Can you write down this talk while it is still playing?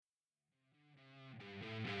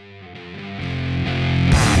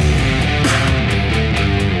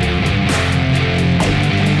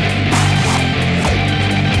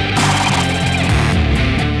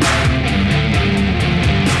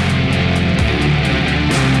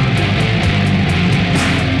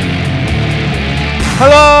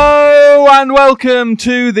Hello and welcome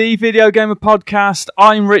to the Video Gamer Podcast.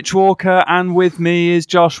 I'm Rich Walker and with me is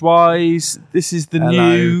Josh Wise. This is the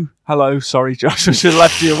new... Hello, sorry Josh, I should have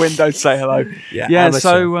left you a window to say hello.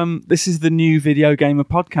 So this is the new Video Gamer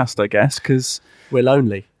Podcast, I guess, because... We're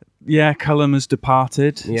lonely. Yeah, Cullum has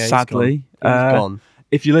departed, sadly. He's gone.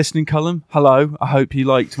 If you're listening, Cullum, hello. I hope you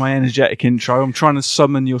liked my energetic intro. I'm trying to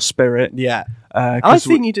summon your spirit. Yeah. I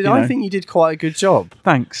think you did. I think you did quite a good job.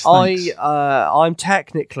 Thanks. I'm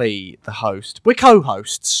technically the host. We're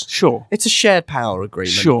co-hosts. Sure. It's a shared power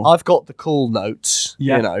agreement. Sure. I've got the cool notes,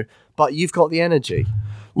 but you've got the energy.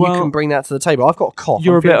 Well, you can bring that to the table. I've got a cough.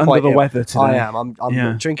 You're I'm a bit under the ill. weather today. I am.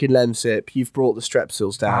 I'm drinking Lemsip. You've brought the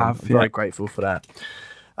Strepsils down. I'm very grateful for that.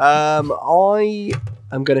 I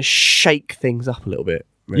am going to shake things up a little bit,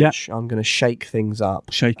 Rich. I'm going to shake things up.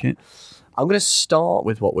 Shake it. I'm going to start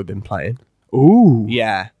with what we've been playing. Ooh.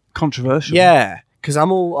 Yeah. Controversial. Yeah, because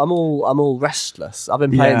I'm all restless. I've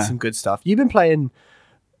been playing some good stuff. You've been playing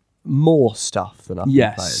more stuff than I've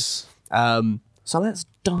been playing. So let's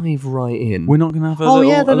dive right in. We're not going to have a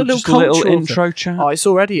little intro chat. Oh, it's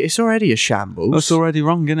already a shambles. That's already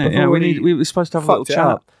wrong, isn't it? Yeah, we were supposed to have a little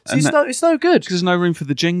chat. See, it's no good. Because there's no room for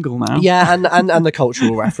the jingle now. Yeah, and the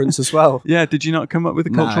cultural reference as well. Yeah, did you not come up with a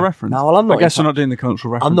cultural reference? No, well, I'm not. I guess we're not doing the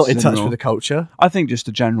cultural reference. I'm not in touch with the culture. I think just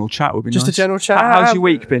a general chat would be nice. Just a general chat. How's your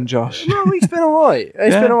week been, Josh? My week's been all right.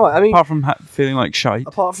 It's been all right. I mean, apart from feeling like shite.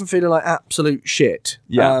 Apart from feeling like absolute shit.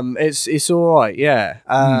 Yeah. It's all right. Yeah.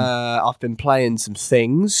 I've been playing some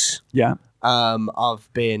things. Yeah.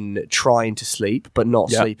 I've been trying to sleep, but not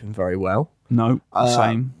sleeping very well. No,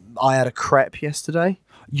 same. I had a crepe yesterday.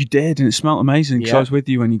 You did, and it smelled amazing because I was with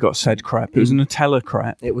you when you got said crepe. It was a Nutella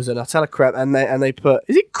crepe. It was a Nutella crepe, and they put...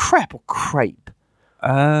 Is it crepe or crepe?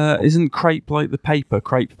 Isn't crepe like the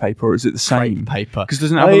crepe paper, or is it the same? Crepe paper. Because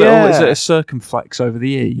doesn't it have a little... Is it a circumflex over the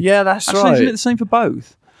E? Yeah, that's Actually, right. Isn't it the same for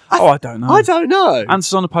both? I don't know. I don't know.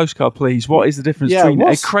 Answers on a postcard, please. What is the difference between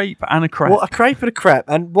a crepe and a crepe? What, a crepe and a crepe,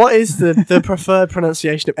 and what is the preferred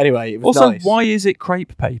pronunciation of... Anyway, it was also, nice. Why is it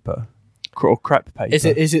crepe paper? Or crepe paper?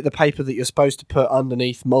 Is it the paper that you're supposed to put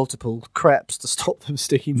underneath multiple crepes to stop them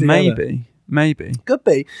sticking together? Maybe. Could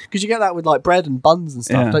be, because you get that with like bread and buns and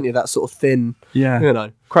stuff, don't you? That sort of thin,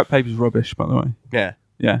 Crepe paper's rubbish, by the way.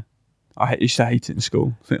 Yeah. I used to hate it in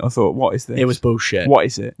school. I thought, what is this? It was bullshit. What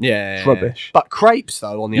is it? Yeah. It's rubbish. But crepes,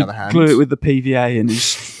 though, on the other hand... glue it with the PVA and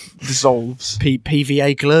it dissolves.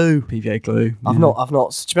 PVA glue. PVA glue. I've not... Do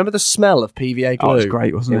you remember the smell of PVA glue? Oh, it was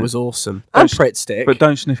great, wasn't it? It was awesome. And Pritt stick. But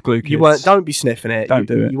don't sniff glue, kids. Don't be sniffing it. Don't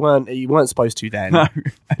do it. You weren't supposed to then. No,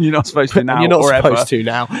 and you're not supposed to now. And you're not supposed to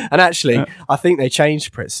now. And actually, I think they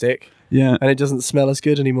changed Pritt stick. Yeah. And it doesn't smell as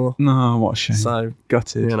good anymore. No, what a shame. So...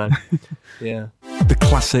 Gutted. Yeah. The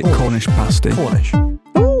classic Cornish pasty. Cornish.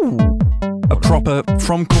 Ooh. A proper,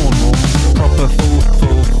 from Cornwall, proper full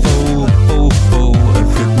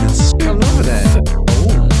of goodness. Come over there.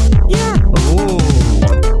 Yeah.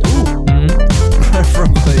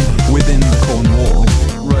 Preferably within the Cornwall.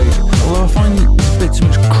 Right. Although I find a bit too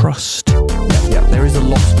much crust. Yeah, there is a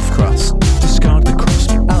lot of crust. Discard the crust.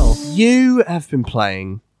 Oh. You have been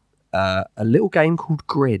playing a little game called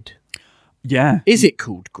Grid. Yeah. Is it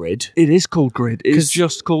called Grid? It is called Grid. It's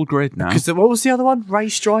just called Grid now. Because what was the other one?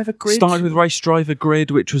 Race Driver Grid? Started with Race Driver Grid,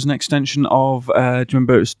 which was an extension of, do you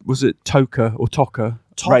remember, was it Toka or Toka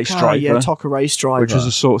Race Driver? Yeah, Toka Race Driver. Which was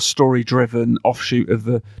a sort of story-driven offshoot of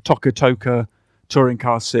the Toka touring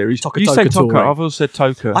car series. You say Toka, I've always said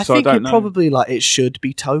Toka, I think I don't know. Probably it should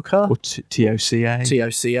be Toka. Or TOCA.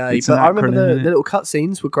 TOCA. But I remember the little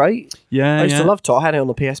cutscenes were great. Yeah, I used to love Toka. I had it on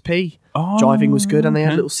the PSP. Driving was good, and they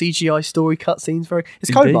had little CGI story cutscenes.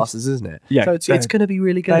 It's Codemasters, isn't it? Yeah, so it's going to be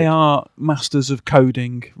really good. They are masters of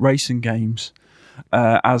coding racing games,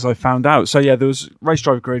 as I found out. So yeah, there was Race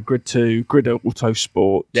Driver Grid, Grid 2, Grid Auto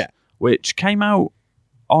Sport, which came out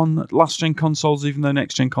on last-gen consoles, even though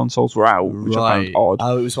next-gen consoles were out, which I found odd.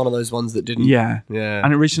 Oh, it was one of those ones that didn't... Yeah.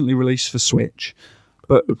 And it recently released for Switch.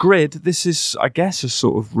 But Grid, this is, I guess, a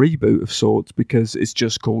sort of reboot of sorts, because it's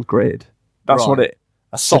just called Grid. That's what it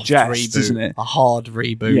suggests, isn't it? A hard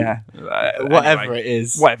reboot. Yeah. Whatever it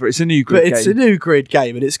is. Whatever, it's a new Grid game. But it's a new Grid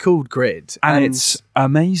game, and it's called Grid. And it's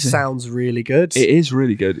amazing. Sounds really good. It is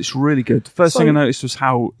really good. It's really good. The first thing I noticed was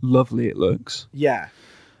how lovely it looks. Yeah.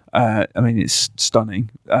 I mean, it's stunning.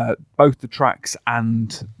 Both the tracks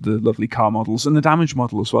and the lovely car models, and the damage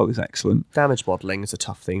model as well is excellent. Damage modelling is a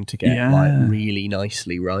tough thing to get like really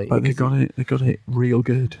nicely right. But they got it real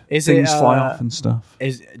good. Things fly off and stuff.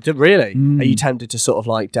 Really? Are you tempted to sort of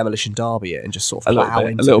like Demolition Derby it and just sort of plow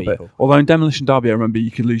into a little people? bit? Although in Demolition Derby, I remember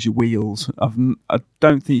you could lose your wheels. I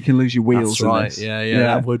don't think you can lose your wheels. That's right. In this. Yeah,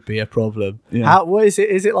 that would be a problem. Yeah. What is it?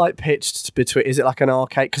 Is it like pitched between? Is it like an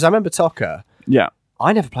arcade? Because I remember TOCA. Yeah.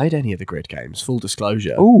 I never played any of the grid games. Full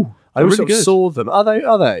disclosure. Oh, I always sort of saw them. Are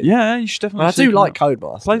they? Yeah, you should definitely. I do like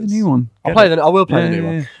Codemasters. Play the new one. I will play the new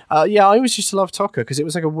one. I always used to love TOCA because it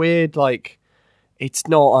was like a weird like. It's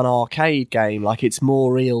not an arcade game, like it's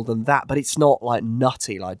more real than that, but it's not like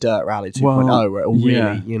nutty like Dirt Rally 2.0 where it'll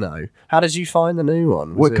really, How did you find the new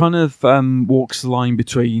one? It kind of walks the line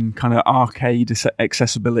between kind of arcade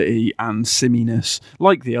accessibility and simminess,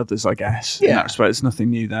 like the others, I guess. Yeah. In that respect, there's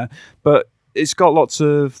nothing new there. But it's got lots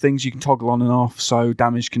of things you can toggle on and off, so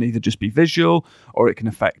damage can either just be visual or it can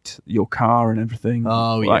affect your car and everything.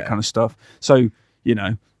 That kind of stuff. So,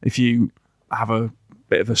 if you have a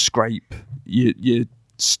bit of a scrape, your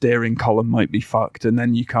steering column might be fucked and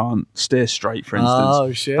then you can't steer straight, for instance.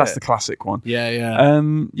 Oh shit, that's the classic one. Yeah.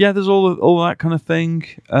 There's all that kind of thing.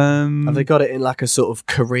 Have they got it in like a sort of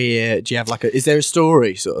career? Do you have like is there a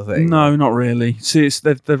story sort of thing? No, not really. See,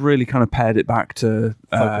 they've really kind of pared it back to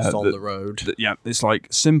focused on the road. It's like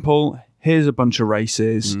simple. Here's a bunch of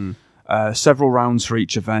races. Several rounds for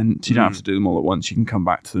each event. You don't have to do them all at once. You can come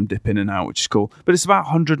back to them, dip in and out, which is cool. But it's about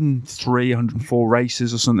 103, 104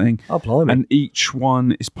 races or something. Oh, blimey. And each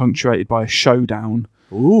one is punctuated by a showdown.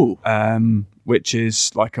 Ooh. Which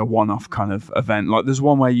is like a one-off kind of event. Like there's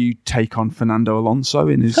one where you take on Fernando Alonso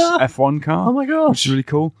in his F1 car. Oh my gosh. Which is really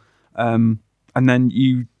cool. And then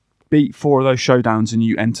you beat 4 of those showdowns and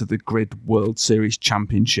you enter the Grid World Series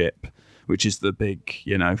Championship, which is the big,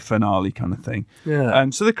 finale kind of thing. Yeah.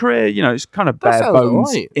 So the career, it's kind of bare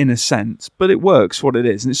bones in a sense, but it works for what it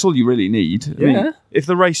is, and it's all you really need. I mean, if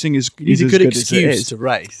the racing is you need as a good as it excuse is, to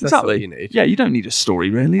race. That's exactly. what you need. Yeah, you don't need a story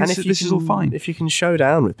really. And This is all fine. If you can show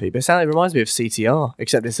down with people, it reminds me of CTR,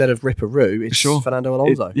 except instead of Ripperoo, it's Fernando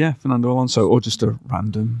Alonso. Fernando Alonso, or just a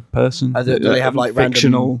random person. Do they have like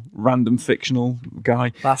random fictional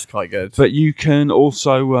guy? That's quite good. But you can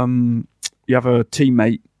also you have a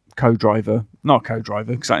teammate. Co-driver, not a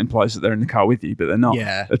co-driver because that implies that they're in the car with you, but they're not.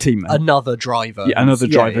 Yeah, a teammate, another driver. Yeah, another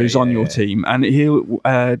driver who's on your team, and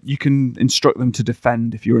you can instruct them to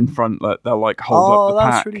defend if you're in front. Like they'll hold up the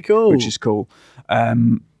pack. That's really cool. Which is cool.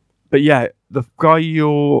 But yeah, the guy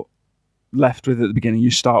you're left with at the beginning, you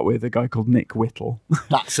start with a guy called Nick Whittle.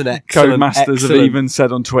 That's an excellent. Codemasters have even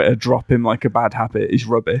said on Twitter, drop him like a bad habit. He's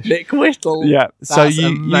rubbish. Nick Whittle. Yeah. That's so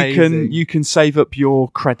you can save up your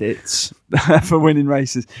credits for winning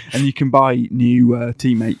races, and you can buy new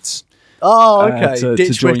teammates. Oh, okay.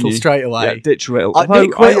 Ditch to Whittle straight away. Yeah, ditch Whittle.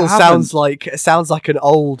 Nick Whittle sounds like an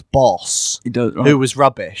old boss he does, right? who was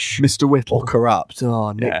rubbish, Mr. Whittle, or corrupt.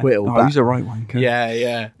 Oh, Nick Whittle. Oh, he's a right wanker.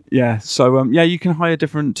 Yeah. So you can hire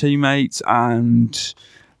different teammates, and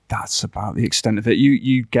that's about the extent of it.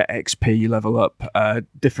 You get XP, you level up.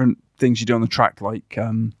 Different things you do on the track, like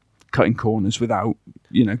cutting corners without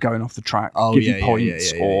going off the track. Give you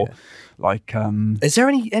points or. Like is there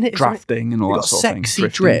any drafting and all that sort of thing? Sexy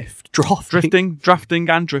drafting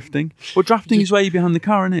and drifting. Well, drafting is where you're behind the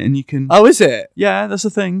car, isn't it? And you can. Oh, is it? Yeah, that's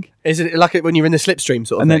a thing. Is it like when you're in the slipstream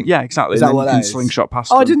sort of thing? Then, yeah, exactly. Is that what you can slingshot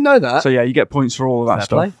past. Oh, I didn't know that. So yeah, you get points for all of that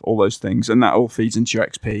stuff, all those things, and that all feeds into your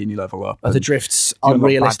XP, and you level up. Are the drifts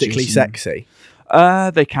unrealistically sexy?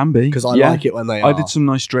 They can be, because I like it when they are. I did some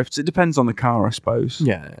nice drifts. It depends on the car, I suppose.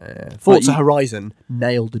 Yeah. Forza Horizon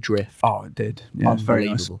nailed the drift. Oh, it did. Yeah, it's very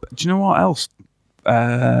nice. But do you know what else?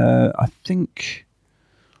 I think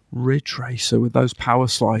Ridge Racer with those power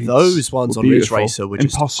slides. Those ones on Ridge Racer were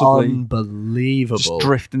just unbelievable. Just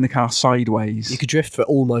drifting the car sideways. You could drift for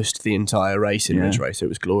almost the entire race in Ridge Racer. It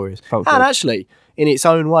was glorious. Felt and good. Actually, in its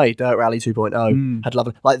own way, Dirt Rally 2.0 had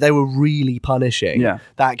lovely. Like they were really punishing. Yeah.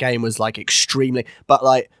 That game was like extremely. But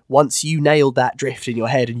like once you nailed that drift in your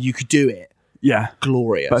head and you could do it. Yeah.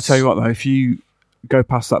 Glorious. But I tell you what though, if you go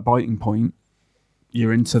past that biting point,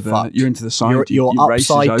 you're into the side. You're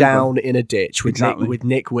upside down in a ditch with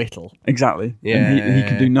Nick Whittle. Exactly. Yeah. And he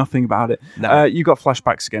can do nothing about it. No. You got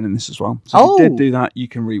flashbacks again in this as well. So if you did do that, you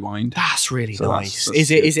can rewind. That's really nice.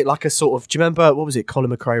 That's is it like a sort of? Do you remember what was it?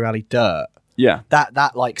 Colin McRae Rally Dirt. Yeah.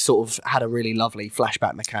 That like sort of had a really lovely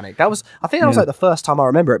flashback mechanic. I think that was like the first time I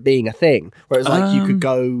remember it being a thing, where it was like you could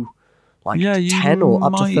go like 10 or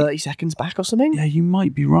up to 30 seconds back or something. Yeah, you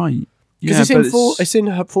might be right. Because it's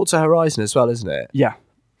in Forza Horizon as well, isn't it? Yeah.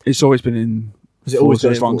 It's always been in Was it always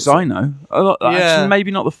Forza as long as I know? Actually, maybe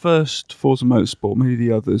not the first Forza Motorsport, maybe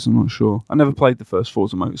the others, I'm not sure. I never played the first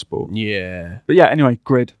Forza Motorsport. Yeah. But yeah, anyway,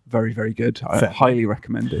 Grid, very, very good. I highly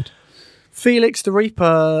recommended. Felix the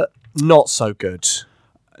Reaper, not so good.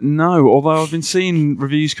 No, although I've been seeing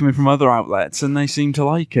reviews coming from other outlets and they seem to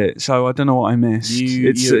like it, so I don't know what I missed.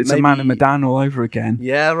 It's a Man of Medan all over again.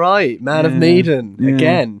 Yeah, right. Man of Medan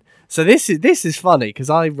again. So this is funny because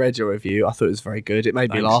I read your review. I thought it was very good. It made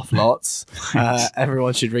me laugh lots.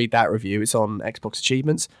 Everyone should read that review. It's on Xbox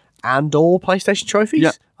Achievements and or PlayStation Trophies.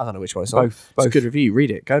 Yeah. I don't know which one it's on. Both. It's a good review. Read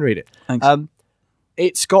it. Go and read it. Thanks.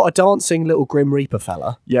 It's got a dancing little Grim Reaper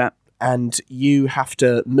fella. Yeah. And you have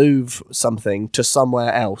to move something to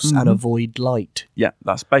somewhere else and avoid light. Yeah,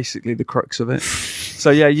 that's basically the crux of it. So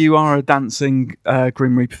yeah, you are a dancing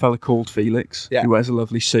Grim Reaper fella called Felix, who wears a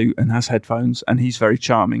lovely suit and has headphones, and he's very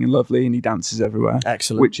charming and lovely, and he dances everywhere.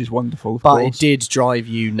 Excellent. Which is wonderful, of course. But it did drive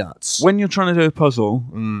you nuts. When you're trying to do a puzzle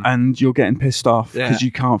and you're getting pissed off because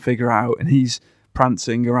you can't figure out, and he's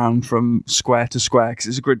prancing around from square to square, because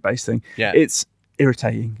it's a grid-based thing, it's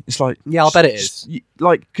irritating. It's like... Yeah, I'll bet it is.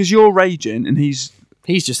 Like, because you're raging, and he's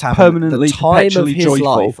just having permanently, the time of his joyful.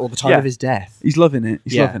 life or the time of his death. He's loving it.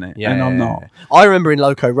 He's loving it. And I'm not. I remember in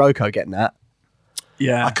Loco Roco getting that.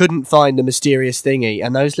 Yeah. I couldn't find the mysterious thingy,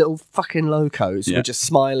 and those little fucking locos were just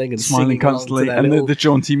smiling and singing constantly, and little... the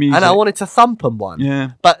jaunty music. And I wanted to thump them one.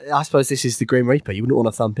 Yeah. But I suppose this is the Grim Reaper. You wouldn't want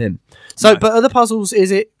to thump him. So, but other puzzles,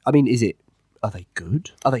 are they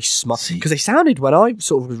good? Are they smart? Because they sounded, when I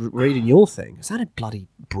sort of was reading your thing, it sounded bloody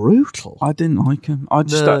brutal. I didn't like them. I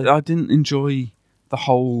didn't enjoy the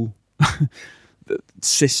whole the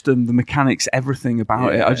system, the mechanics, everything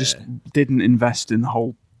about it. I just didn't invest in the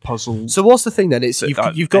whole puzzle. So what's the thing then? It's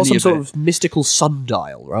you've got some sort of mystical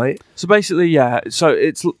sundial, right? So basically, so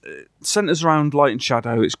it centers around light and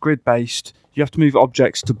shadow. It's grid based. You have to move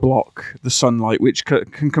objects to block the sunlight, which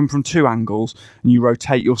can come from two angles, and you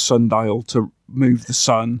rotate your sundial to move the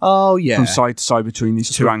sun from side to side between these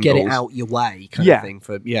two angles. Get it out your way kind of thing.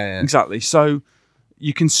 Exactly. So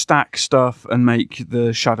you can stack stuff and make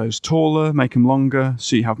the shadows taller, make them longer,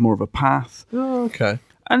 so you have more of a path. Oh, okay.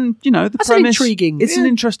 And, the That's premise... intriguing. It's an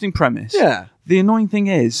interesting premise. Yeah. The annoying thing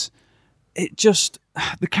is,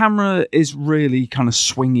 the camera is really kind of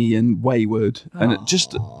swingy and wayward, and it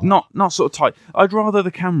just not sort of tight. I'd rather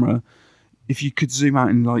the camera, if you could zoom out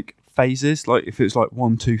in like phases, like if it was like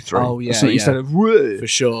 1, 2, 3, instead of for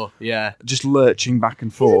sure, just lurching back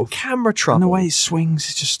and forth. Camera trouble, and the way it swings,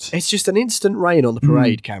 it's just an instant rain on the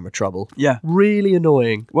parade. Camera trouble, really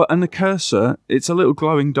annoying. Well, and the cursor, it's a little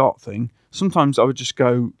glowing dot thing. Sometimes I would just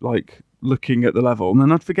go like looking at the level, and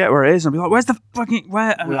then I'd forget where it is, and I'd be like, "Where's the fucking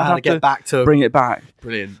where?" And I'd have to get back to bring it back.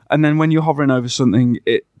 Brilliant. And then when you're hovering over something,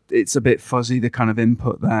 it's a bit fuzzy. The kind of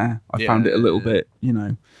input there, I found it a little bit.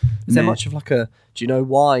 Is there much of like a? Do you know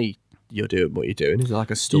why you're doing what you're doing? Is it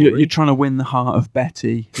like a story? You're trying to win the heart of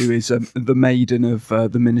Betty, who is the maiden of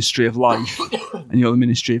the Ministry of Life, and you're the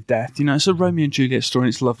Ministry of Death. It's a Romeo and Juliet story.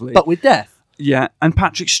 And it's lovely, but with death. Yeah, and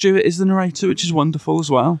Patrick Stewart is the narrator, which is wonderful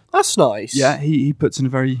as well. That's nice. Yeah, he puts in a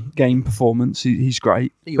very game performance. He's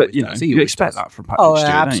great. But you expect that from Patrick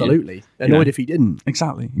Stewart. Absolutely. Annoyed if he didn't.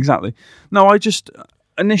 Exactly. No, I just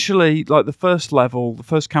initially, like the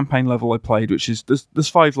first campaign level I played, which is there's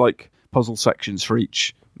 5 like puzzle sections for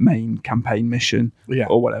each main campaign mission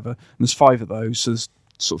or whatever. And there's 5 of those, so there's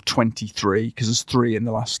sort of 23 because there's 3 in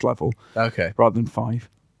the last level. Okay. Rather than 5.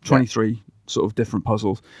 23 sort of different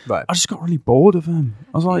puzzles. Right. I just got really bored of them.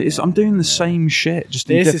 I was like, I'm doing the same shit, just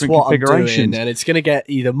in different this is what configurations. I'm doing, and it's going to get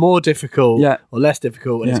either more difficult or less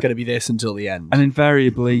difficult, and it's going to be this until the end. And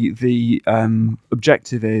invariably, the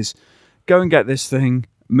objective is go and get this thing,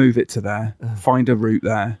 move it to there, find a route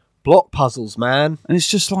there. Block puzzles, man. And it's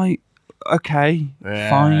just like, okay,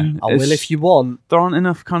 fine. I will if you want. There aren't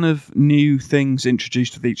enough kind of new things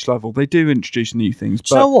introduced with each level. They do introduce new things.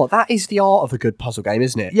 Do you know what? That is the art of a good puzzle game,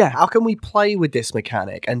 isn't it? Yeah. How can we play with this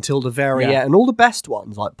mechanic until the very end? And all the best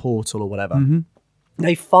ones, like Portal or whatever,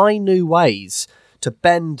 they find new ways to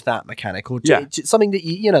bend that mechanic or something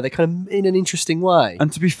that they kind of in an interesting way.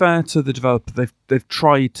 And to be fair to the developer, they've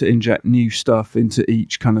tried to inject new stuff into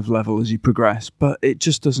each kind of level as you progress, but it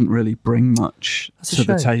just doesn't really bring much to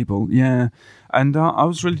the table. Yeah, and I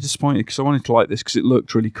was really disappointed because I wanted to like this because it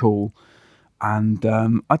looked really cool. And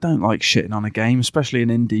I don't like shitting on a game, especially an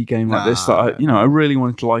indie game like this. That I really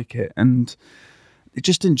wanted to like it, and it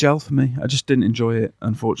just didn't gel for me. I just didn't enjoy it.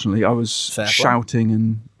 Unfortunately, I was shouting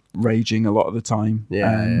and raging a lot of the time.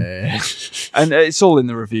 And it's all in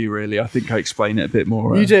the review, really. I think I explain it a bit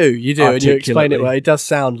more. You do, and you explain it well. It does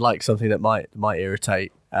sound like something that might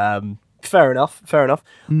irritate. Fair enough.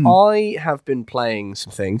 I have been playing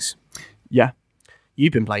some things. Yeah.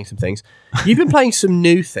 you've been playing some things. You've been playing some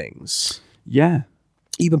new things. Yeah.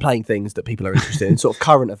 You've been playing things that people are interested in, sort of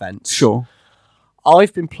current events. Sure.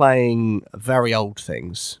 I've been playing very old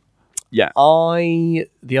things. Yeah.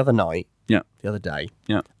 The other day,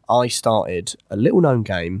 I started a little known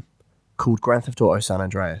game called Grand Theft Auto San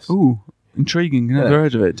Andreas. Ooh, intriguing. Never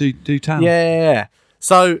heard of it. Do tell. Yeah.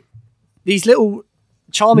 So these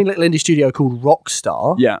charming little indie studio called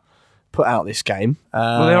Rockstar put out this game.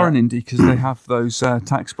 Well, they are an indie because they have those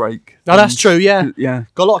tax break. Oh, that's true, yeah. Yeah.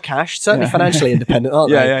 Got a lot of cash, certainly financially independent,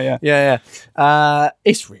 aren't they? Yeah.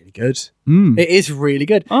 It's really good. It is really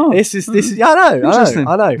good. Oh. This is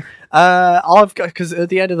I know. I've got, because at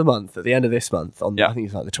the end of this month, I think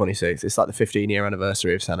it's like the 26th, it's like the 15-year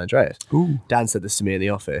anniversary of San Andreas. Ooh. Dan said this to me in the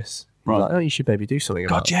office. Right. Like, oh, you should maybe do something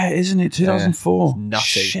about it. God, yeah, isn't it? 2004. It's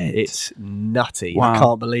nutty. Shit. It's nutty. Wow. I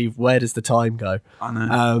can't believe, where does the time go? I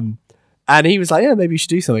know. And he was like, yeah, maybe you should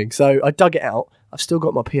do something. So I dug it out. I've still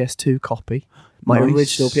got my PS2 copy. My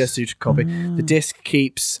original PS2 copy. The disc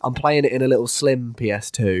I'm playing it in a little slim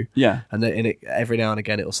PS2. Yeah. And then every now and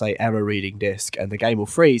again it'll say error reading disc and the game will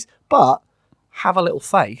freeze. But have a little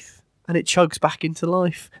faith and it chugs back into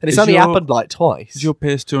life. And it's only happened like twice. Is your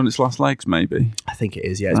PS2 on its last legs, maybe? I think it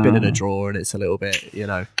is, yeah. It's been in a drawer and it's a little bit,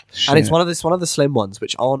 Shit. And it's one of the slim ones,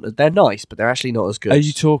 which they're nice, but they're actually not as good. Are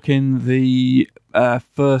you talking the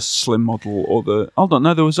first slim model or the... Hold on,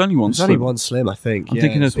 no, there was only one There's only one slim, I think. I'm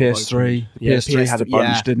thinking of the PS3. The PS3 had a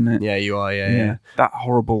bunch, didn't it? Yeah, you are, yeah. That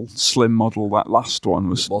horrible slim model, that last one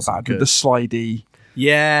was bad. Good. With the slidey...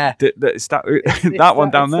 Yeah. That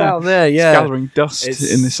one down there. Down there, yeah. It's gathering dust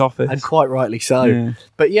in this office. And quite rightly so. Yeah.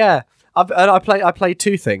 But yeah, I played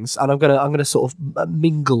two things, and I'm gonna sort of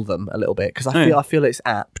mingle them a little bit because I feel it's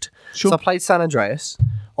apt. Sure. So I played San Andreas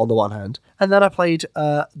on the one hand, and then I played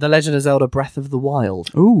The Legend of Zelda: Breath of the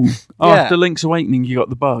Wild. Ooh. Oh, Yeah. after Link's Awakening, you got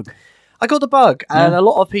the bug. I got the bug, and a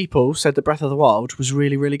lot of people said that Breath of the Wild was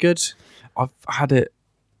really, really good. I've had it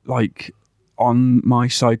on my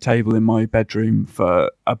side table in my bedroom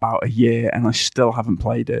for about a year and I still haven't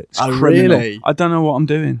played it. It's criminal. Really? I don't know what I'm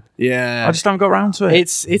doing. Yeah. I just haven't got around to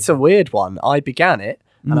it. It's a weird one. I began it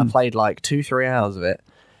and I played like 2-3 hours of it.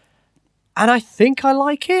 And I think I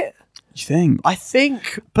like it. You think? I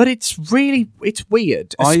think, but it's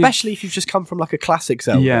weird, especially if you've just come from like a classic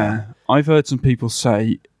Zelda. Yeah. I've heard some people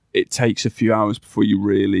say it takes a few hours before you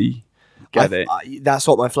really get it. That's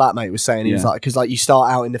what my flatmate was saying. He was like, because like you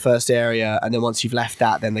start out in the first area and then once you've left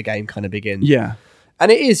that, then the game kind of begins. Yeah.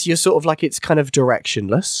 And you're sort of like, it's kind of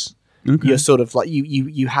directionless. Okay. You're sort of like,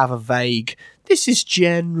 you have a vague, this is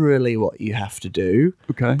generally what you have to do.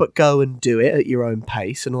 Okay. But go and do it at your own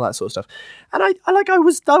pace and all that sort of stuff. And I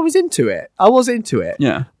was into it. I was into it.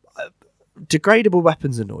 Yeah. Degradable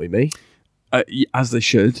weapons annoy me. As they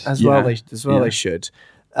should. They should.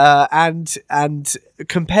 And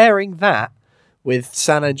comparing that with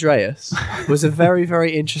San Andreas was a very,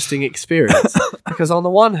 very interesting experience because on the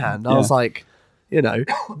one hand, I was like,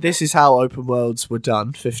 this is how open worlds were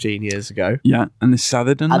done 15 years ago. Yeah, and this is how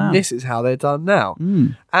they're done now. And this is how they're done now.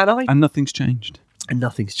 Mm. And nothing's changed. And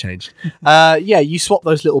nothing's changed. You swap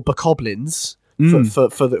those little bokoblins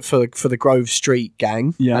for the Grove Street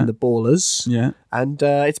gang and the Ballers. Yeah. And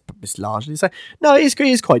it's largely the same. No, it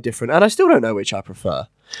is quite different, and I still don't know which I prefer.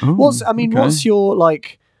 Ooh, What's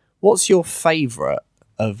your favourite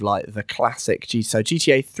of like the classic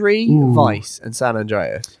GTA 3, Vice, and San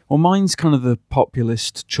Andreas? Well, mine's kind of the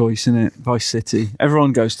populist choice, isn't it? Vice City.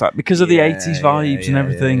 Everyone goes to that because of the 80s vibes and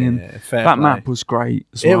everything. And that map was great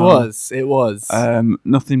as well. It was.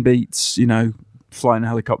 Nothing beats, flying a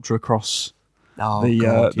helicopter across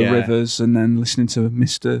the rivers and then listening to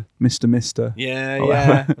Mr.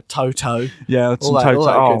 Yeah. Toto. Yeah, all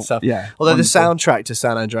that good stuff. Yeah. Although the soundtrack to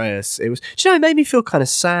San Andreas, it made me feel kind of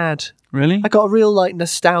sad. Really? I got a real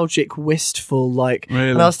nostalgic, wistful Really?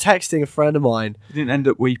 And I was texting a friend of mine. You didn't end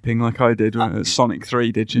up weeping like I did at Sonic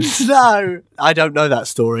 3, did you? No, I don't know that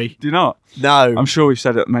story. Do you not? No. I'm sure we've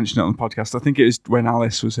mentioned it on the podcast. I think it was when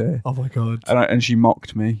Alice was here. Oh my god. And she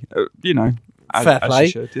mocked me. Fair play. As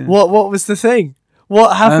she should, yeah. What was the thing?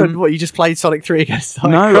 What happened? You just played Sonic 3 against?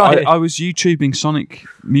 I was YouTubing Sonic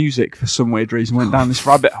music for some weird reason, went down this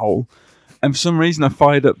rabbit hole, and for some reason I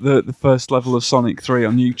fired up the first level of Sonic 3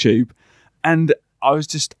 on YouTube, and I was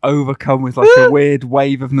just overcome with like a weird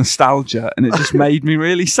wave of nostalgia, and it just made me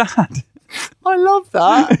really sad. I love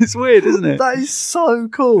that. It's weird, isn't it? That is so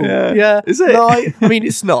cool. Yeah. Is it? No, I mean,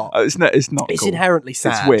 it's not. It's not. It's It's cool. inherently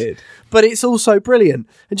sad. It's weird. But it's also brilliant.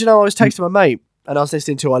 And I was texting my mate, and I was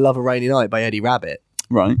listening to I Love a Rainy Night by Eddie Rabbit.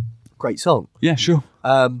 Right. Great song. Yeah, sure.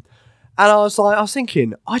 And I was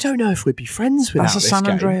thinking, I don't know if we'd be friends without That's a this San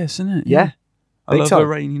game. Andreas, isn't it? Yeah. I love time. a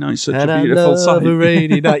rainy night, such And a I beautiful love sight. a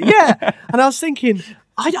rainy night. Yeah. And I was thinking,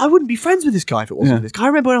 I wouldn't be friends with this guy if it wasn't for this guy. I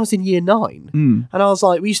remember when I was in year 9, and I was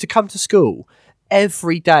like, we used to come to school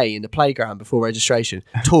every day in the playground before registration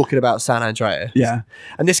talking about San Andreas. Yeah.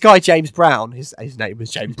 And this guy, James Brown, his name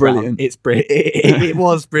was James Brilliant. Brown. It's it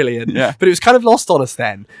was brilliant. Yeah. But it was kind of lost on us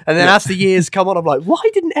then. And then as the years come on, I'm like, why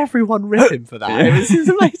didn't everyone rip him for that? It was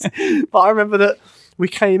amazing. But I remember that we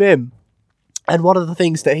came in, and one of the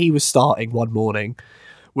things that he was starting one morning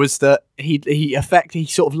was that he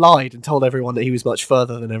sort of lied and told everyone that he was much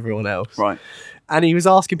further than everyone else. Right. And he was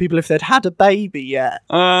asking people if they'd had a baby yet.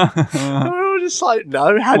 And we were just like,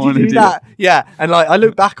 no, how do you do that? Yeah. And like, I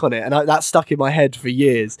look back on it, and that stuck in my head for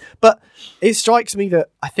years. But it strikes me that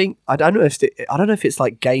I don't know if it's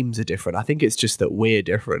like games are different. I think it's just that we're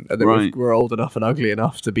different, and that we're old enough and ugly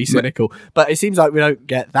enough to be cynical. But it seems like we don't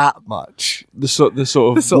get that much. The sort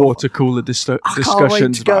of water cooler discussions. I can't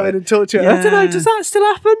wait to go in and talk to you. Yeah. I don't know. Does that still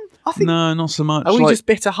happen? I think. No, not so much. Are we just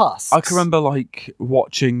bitter husks? I can remember like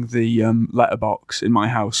watching the letterbox in my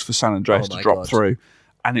house for San Andreas to drop through,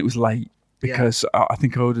 and it was late because I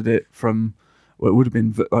think I ordered it from it would have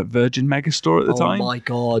been like Virgin Megastore at the time. Oh my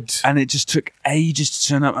God! And it just took ages to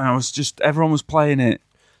turn up, and everyone was playing it.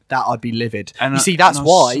 That I'd be livid. And you see, that's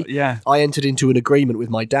why yeah. I entered into an agreement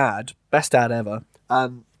with my dad, best dad ever.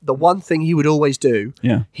 The one thing he would always do,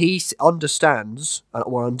 he understands,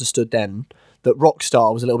 or understood then, that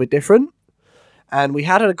Rockstar was a little bit different. And we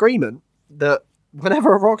had an agreement that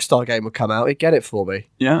whenever a Rockstar game would come out, he'd get it for me.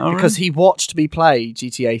 Yeah, because he watched me play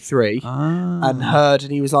GTA 3 and heard,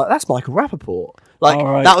 and he was like, that's Michael Rappaport. Like,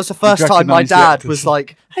 that was the first time my dad was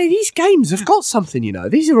like, hey, these games have got something, you know.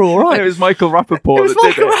 These are all right. It was Michael Rappaport It was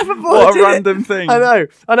Michael Rappaport. What a random thing. I know.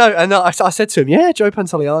 And I said to him, yeah, Joe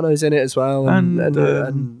Pantoliano's in it as well. And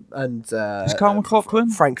is Carl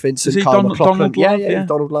McLaughlin? Frank Vincent, Is he Carl McLaughlin. Donald Love? Yeah,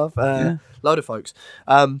 Donald Love. Load of folks.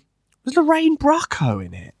 Was Lorraine Bracco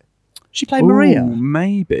in it? She played Maria.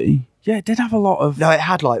 Maybe. Yeah, it did have a lot of... No, it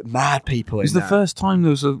had like mad people in it. It was the first time there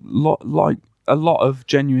was a lot of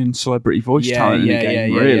genuine celebrity voice talent in the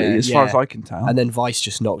game, really, as far as I can tell. And then Vice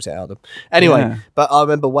just knocked it out of them. Anyway, but I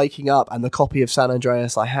remember waking up, and the copy of San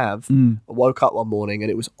Andreas I have, I woke up one morning and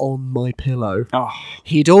it was on my pillow. Oh,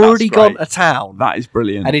 he'd already gone to town. That is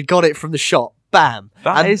brilliant. And he'd got it from the shop. Bam.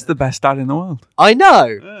 That is the best dad in the world. I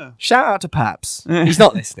know. Yeah. Shout out to Paps. He's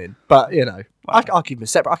not listening, but, you know, I'll give him a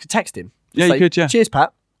separate... I could text him. Yeah, you could, yeah. Cheers,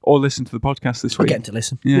 Pap. Or listen to the podcast this week. I'm getting to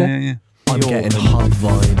listen. Yeah. I'm getting hub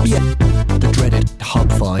vibes. Yeah. The dreaded hub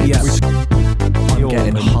vibes. Yeah. I'm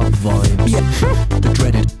getting hub vibes. Yeah. The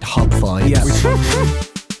dreaded hub vibes. Yeah.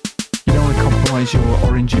 You don't want to compromise your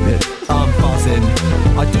orangey bit. I'm buzzing.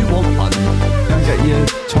 I do want one. Don't get your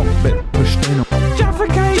top bit pushed in.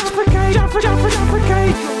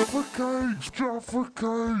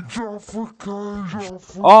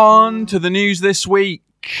 On to the news this week.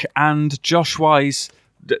 And Josh Wise,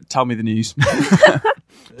 tell me the news.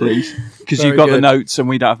 Please. Because you've got the notes and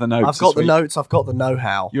we don't have the notes. I've got the notes, I've got the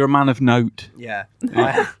know-how. You're a man of note. Yeah.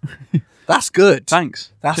 That's good.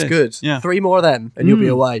 Thanks. That's Cheers. good. Yeah. 3 more of them and you'll be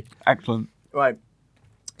away. Excellent. Right.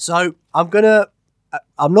 So I'm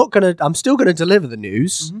still gonna deliver the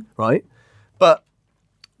news, right? But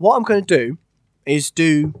what I'm gonna do is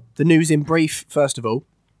do the news in brief first of all.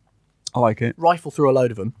 I like it. Rifle through a load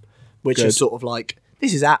of them, which is sort of like,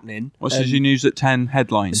 this is happening. What's your news at 10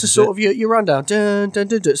 headlines? It's sort of your rundown. Dun, dun,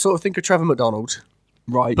 dun, dun. Sort of think of Trevor McDonald.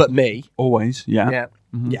 Right. But me. Always, yeah. Yeah.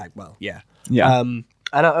 Yeah, well, yeah. Yeah. And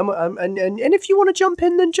if you want to jump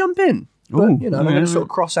in, then jump in. But, I'm going to sort of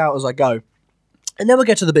cross out as I go. And then we'll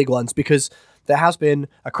get to the big ones because there has been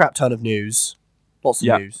a crap ton of news. Lots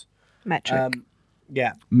of news. Metric.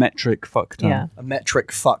 Yeah. Metric fuck ton. Yeah. A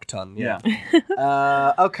metric fuck ton, yeah.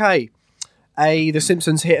 Okay. The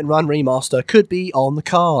Simpsons Hit and Run remaster could be on the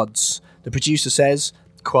cards. The producer says,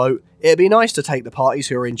 quote, it'd be nice to take the parties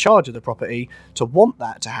who are in charge of the property to want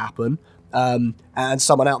that to happen, and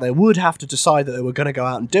someone out there would have to decide that they were going to go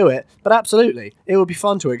out and do it, but absolutely, it would be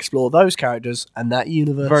fun to explore those characters and that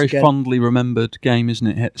universe Very again. fondly remembered game, isn't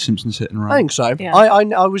it? Simpsons Hit and Run. I think so. Yeah.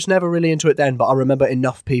 I was never really into it then, but I remember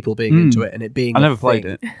enough people being into it and it being I a never thing. played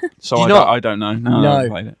it, so I I don't know. No, I never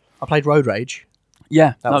played it. I played Road Rage.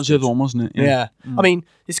 Yeah, that was the good. other one, wasn't it? Yeah. I mean,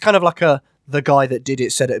 it's kind of like the guy that did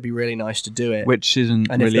it said it'd be really nice to do it. Which isn't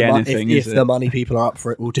and really anything, if is it? the money people are up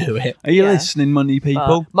for it, we'll do it. Are you Yeah. listening, money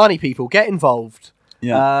people? Money people, get involved.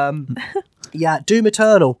 Yeah. Doom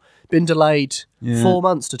Eternal, been delayed 4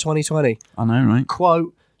 months to 2020. I know, right?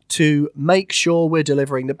 Quote, to make sure we're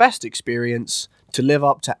delivering the best experience to live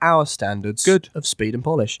up to our standards of speed and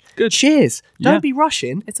polish. Good. Cheers. Yeah. Don't be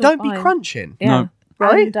rushing. It's all Don't be fine. crunching. Yeah. No.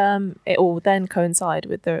 Right? And it will then coincide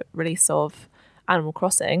with the release of Animal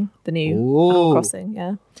Crossing, the new Ooh. Animal Crossing,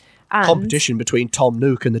 yeah. And Competition between Tom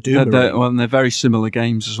Nook and the Doomarine. They're very similar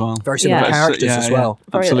games as well. Very similar characters as well.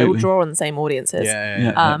 They all draw on the same audiences.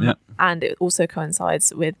 Yeah. And it also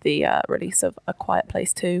coincides with the release of A Quiet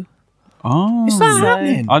Place 2. Oh, Is that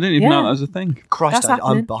happening? I didn't even know that was a thing. Christ, That's I'm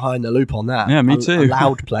happening. behind the loop on that. Yeah, me too. A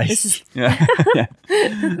loud place. Yeah, yeah.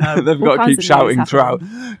 They've got to kinds keep of shouting noise throughout.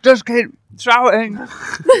 Just keep shouting.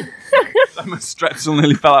 My strepsil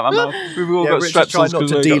nearly fell out my mouth. We've all got Richard's trying strepsils not to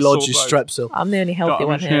because we've got delodge his sore throat. strepsil. I'm the only healthy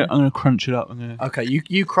one here. I'm going to crunch it up. Okay,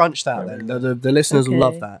 you crunch that then. The listeners will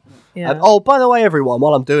love that. Yeah. Oh, by the way, everyone,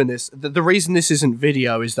 while I'm doing this, the reason this isn't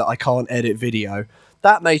video is that I can't edit video.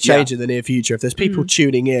 That may change in the near future. If there's people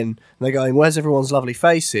tuning in and they're going, "Where's everyone's lovely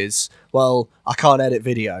faces?" Well, I can't edit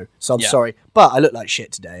video, so I'm sorry. But I look like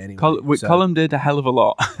shit today anyway. Colm did a hell of a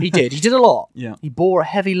lot. He did. He did a lot. Yeah. He bore a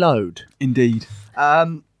heavy load. Indeed.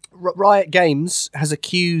 Riot Games has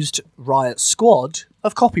accused Riot Squad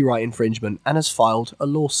of copyright infringement and has filed a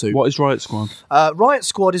lawsuit. What is Riot Squad? Riot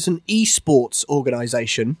Squad is an esports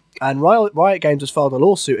organisation, and Riot Games has filed a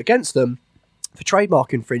lawsuit against them for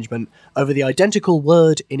trademark infringement over the identical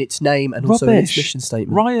word in its name and also in its mission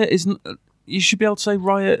statement. Riot isn't. You should be able to say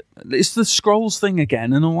Riot. It's the Scrolls thing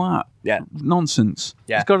again and all that. Yeah. Nonsense.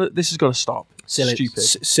 Yeah. This has got to stop. Stupid.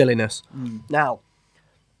 Silliness. Now,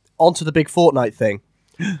 on to the big Fortnite thing.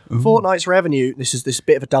 Fortnite's revenue, this is this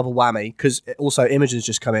bit of a double whammy, because also Imogen's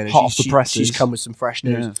just come in and Hot off the presses. she's come with some fresh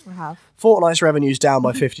news. Yeah. I have. Fortnite's revenue is down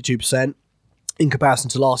by 52% in comparison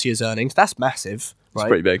to last year's earnings. That's massive, right? It's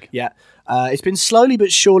pretty big. Yeah. It's been slowly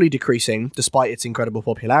but surely decreasing despite its incredible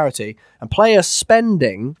popularity, and player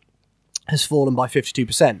spending has fallen by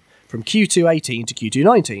 52% from Q2 18 to Q2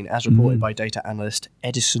 19, as reported by data analyst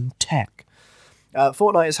Edison Tech.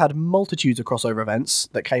 Fortnite has had multitudes of crossover events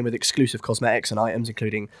that came with exclusive cosmetics and items,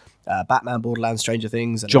 including Batman, Borderlands, Stranger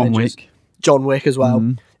Things, and John Avengers. Wick. John Wick as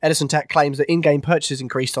well. Edison Tech claims that in-game purchases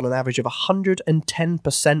increased on an average of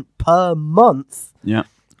 110% per month Yeah.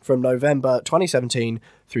 from November 2017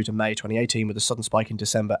 through to May 2018, with a sudden spike in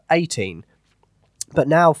December 18. But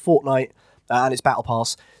now Fortnite and its Battle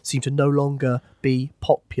Pass seem to no longer be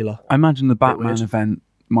popular. I imagine the Batman weird. event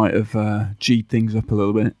might have G'd things up a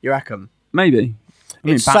little bit. You reckon? Maybe. I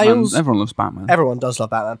mean, Its Batman, sales- everyone loves Batman. Everyone does love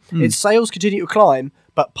Batman. Its sales continue to climb,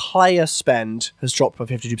 but player spend has dropped by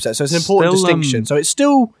 52%. So it's an important Still, distinction. So it's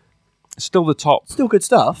still Still the top good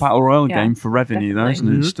stuff. Battle Royale Yeah, game for revenue, though, isn't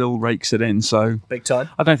it? It still rakes it in, so Big time.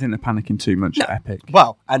 I don't think they're panicking too much at Epic.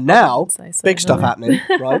 Well, and now, wouldn't say so, big stuff no. happening,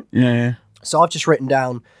 right? Yeah. So I've just written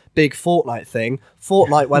down big Fortnite thing.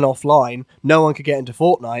 Fortnite went offline. No one could get into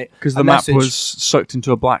Fortnite. Because A the map message- was sucked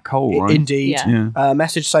into a black hole, right? Indeed. Yeah. A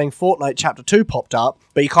message saying Fortnite Chapter 2 popped up,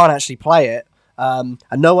 but you can't actually play it, and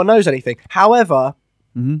no one knows anything. However,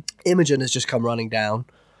 Imogen has just come running down.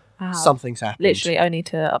 Wow. Something's happened. Literally only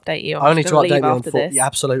to update you. I'm Only just to gonna update leave you on after Fortnite. this. Yeah,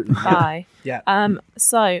 absolutely. Bye. Yeah.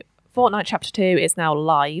 So Fortnite Chapter 2 is now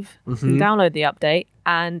live. You can download the update,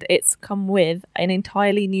 and it's come with an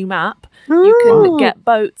entirely new map. You can get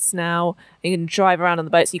boats now. You can drive around on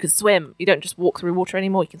the boats. You can swim. You don't just walk through water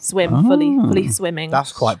anymore. You can swim fully swimming.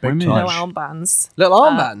 That's quite big Swimming. time. no armbands. Little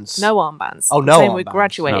armbands? No armbands. Oh, no Same with armbands.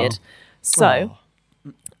 graduated. So,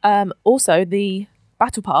 also the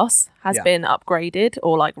Battle Pass has Yeah. been upgraded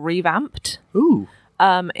or like revamped. Ooh.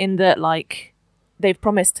 In that like they've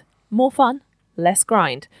promised more fun, less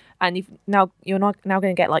grind, and you're now going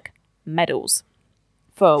to get like medals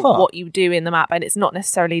for what you do in the map, and it's not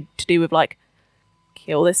necessarily to do with like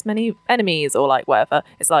kill this many enemies or like whatever.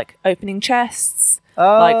 It's like opening chests,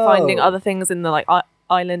 like finding other things in the like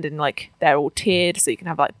island, and like they're all tiered, so you can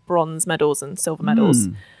have like bronze medals and silver medals,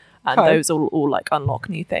 and Okay. those all like unlock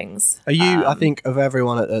new things. Are you, I think, of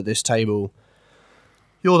everyone at this table,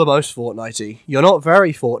 you're the most Fortnitey. You're not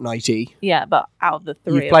very Fortnitey. Yeah, but out of the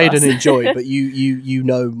three, You've played of us, and enjoyed, but you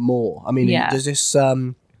know more. I mean, Yeah. does this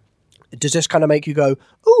kind of make you go,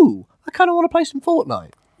 ooh, I kind of want to play some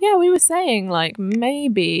Fortnite? Yeah, we were saying like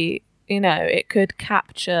maybe it could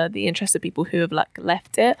capture the interest of people who have like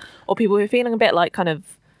left it, or people who are feeling a bit like kind of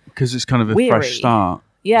Because it's kind of a Weary. fresh start.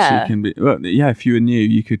 Yeah. So you can be, if you were new,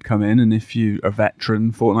 you could come in, and if you're a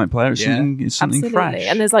veteran Fortnite player, it's something absolutely. fresh.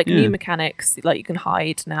 And there's like Yeah. new mechanics, like you can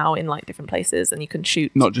hide now in like different places, and you can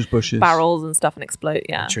shoot Not just bushes. barrels and stuff and explode.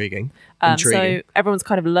 Yeah. Intriguing. So everyone's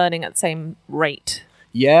kind of learning at the same rate.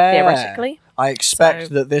 Yeah. Theoretically. I expect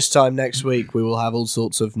So- that this time next week we will have all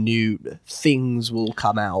sorts of new things will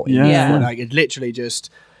come out. Yeah. Like, it literally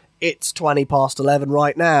just, it's 20 past 11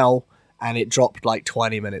 right now, and it dropped like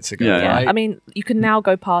 20 minutes ago, Yeah. Yeah. right? I mean, you can now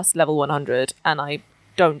go past level 100, and I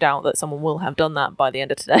don't doubt that someone will have done that by the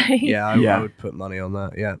end of today. Yeah, I would put money on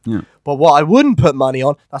that. Yeah. But what I wouldn't put money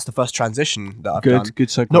on, that's the first transition that I've done. Good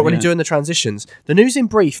segue. Not really doing the transitions. The news in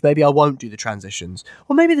brief, maybe I won't do the transitions.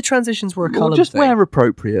 Or maybe the transitions were a colour just thing. where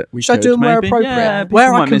appropriate. Should I do them where appropriate? Yeah,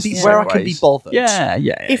 where I can be bothered. Yeah.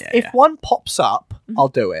 If one pops up, I'll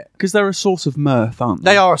do it. Because they're a source of mirth, aren't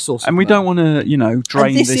they? They are a source of mirth. And we don't want to,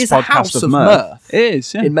 drain this this is a podcast house of of mirth. It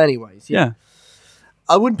is, yeah. In many ways, yeah.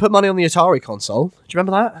 I wouldn't put money on the Atari console. Do you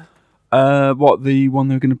remember that? What, the one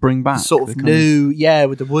they were going to bring back? Sort of new,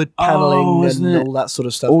 with the wood panelling and all that sort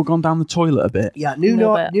of stuff. All gone down the toilet a bit. Yeah, new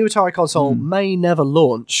Atari console may never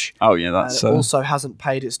launch. Oh, yeah, that's... It also hasn't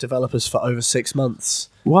paid its developers for over 6 months.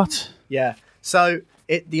 What? Yeah. So,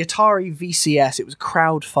 the Atari VCS, it was a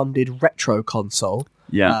crowd-funded retro console.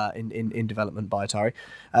 Yeah. In development by Atari,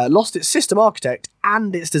 lost its system architect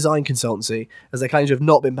and its design consultancy as they claim to have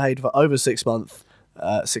not been paid for over 6 months,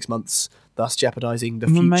 thus jeopardising the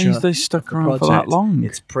future. I'm amazed they stuck around for that long.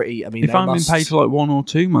 It's pretty. I mean, if I'd been paid for like 1 or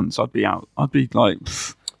 2 months, I'd be out. I'd be like,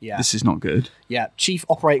 this is not good. Yeah, Chief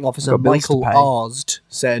Operating Officer Michael Arsd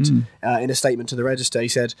said in a statement to the Register, he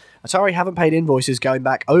said, Atari haven't paid invoices going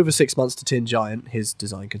back over 6 months to Tin Giant, his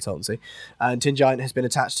design consultancy, and Tin Giant has been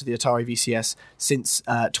attached to the Atari VCS since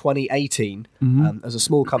 2018. As a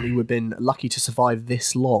small company, we've been lucky to survive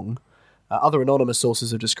this long. Other anonymous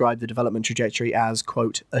sources have described the development trajectory as,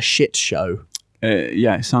 quote, a shit show.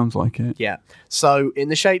 Yeah, it sounds like it. Yeah. So, in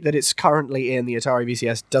the shape that it's currently in, the Atari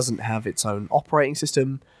VCS doesn't have its own operating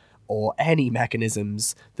system or any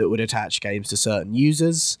mechanisms that would attach games to certain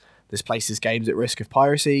users. This places games at risk of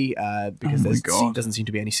piracy because there doesn't seem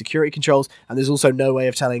to be any security controls, and there's also no way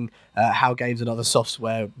of telling how games and other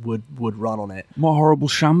software would run on it. What horrible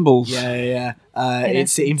shambles. Yeah. It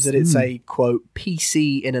seems that it's a, quote,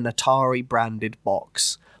 PC in an Atari-branded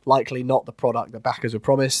box. Likely not the product that backers were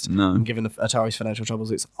promised. No. And given the Atari's financial troubles,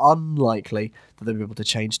 it's unlikely that they'll be able to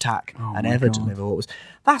change tack and ever deliver what was.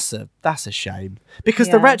 That's a shame. Because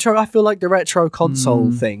I feel like the retro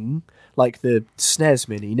console thing, like the SNES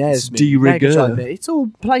Mini, NES Mini, Mega Drive Mini, it's all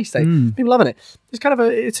PlayStation. People loving it. It's kind of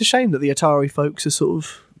it's a shame that the Atari folks are sort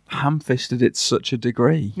of ham-fisted it to such a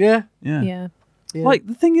degree. Yeah. Like,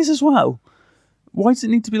 the thing is as well, why does it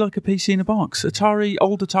need to be like a PC in a box? Old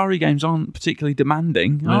Atari games aren't particularly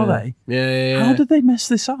demanding, are they? Yeah. How did they mess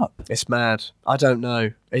this up? It's mad. I don't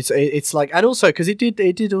know. It's like, and also because it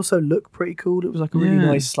did also look pretty cool. It was like a really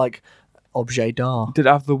nice like objet d'art. Did it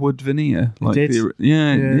have the wood veneer? It did.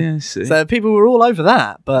 Yeah. See. So people were all over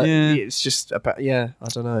that, but it's just I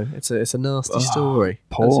don't know. It's a nasty story.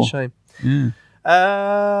 Poor. That's a shame. Yeah.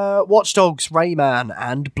 Watch Dogs, Rayman,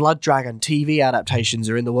 and Blood Dragon TV adaptations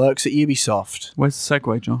are in the works at Ubisoft. Where's the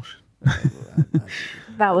segue, Josh?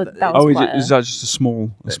 That was is that just a small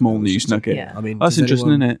news nugget? Yeah. I mean, that's interesting,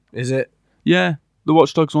 isn't it? Is it? Yeah, the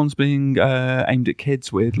Watch Dogs one's being aimed at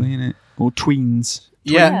kids, weirdly, isn't it? Or tweens.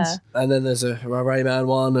 Yeah. And then there's a Rayman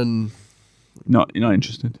one, and you're not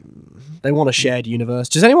interested. They want a shared universe.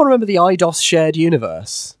 Does anyone remember the IDOS shared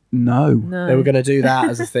universe? No. They were going to do that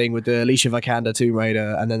as a thing with the Alicia Vikander Tomb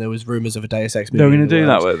Raider, and then there was rumours of a Deus Ex movie. They were going to do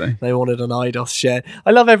that, were they? They wanted an IDOS shared.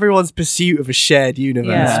 I love everyone's pursuit of a shared universe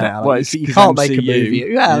now. Well, you can't make a MCU.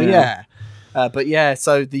 movie. Well, yeah.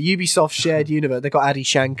 So the Ubisoft shared universe, they've got Adi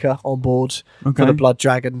Shankar on board for the Blood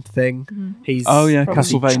Dragon thing. He's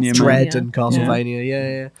Castlevania Dread and Castlevania.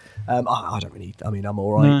 Yeah. I don't really. I mean, I'm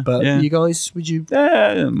all right. But you guys, would you?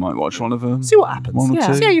 Yeah, I might watch one of them. See what happens. One or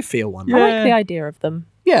two. See how you feel one. I like the idea of them.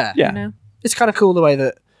 Yeah. You know? It's kind of cool the way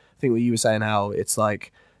that I think what you were saying, how it's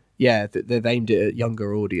like, they've aimed it at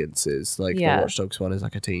younger audiences. Like the Watch Dogs one is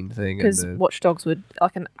like a teen thing, because Watch Dogs would,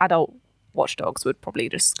 like an adult Watch Dogs would probably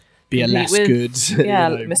just be a less good.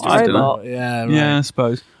 Mr. Robot. Yeah, right. Yeah, I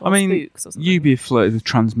suppose. Or I mean, Spooks or something. Ubi have flirted with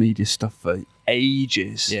transmedia stuff for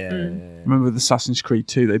ages. Yeah. Remember with Assassin's Creed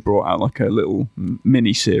 2, they brought out like a little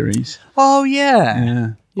mini series. Oh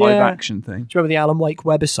yeah. Live action thing. Do you remember the Alan Wake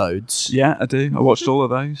webisodes? Yeah, I do. I watched all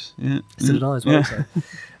of those. Yeah. So did I as well.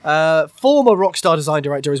 So. Former Rockstar design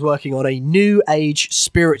director is working on a new age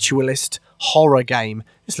spiritualist horror game.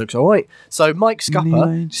 This looks all right. So Mike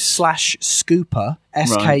Scupper / Scooper,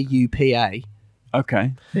 SKUPA.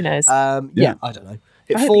 Okay. Who knows? I don't know.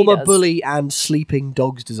 Former Bully and Sleeping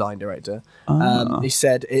Dogs design director. He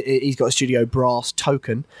said he's got a studio, Brass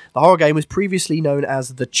Token. The horror game was previously known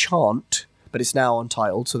as The Chant, but it's now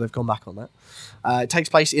untitled, so they've gone back on that. It takes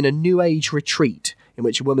place in a new age retreat in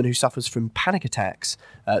which a woman who suffers from panic attacks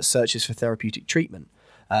searches for therapeutic treatment.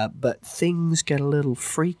 But things get a little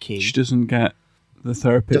freaky. She doesn't get the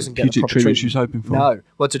therapeutic treatment she was hoping for. No.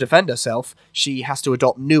 Well, to defend herself, she has to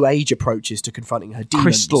adopt new age approaches to confronting her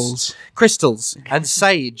demons. Crystals and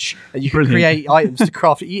sage. And you can create items to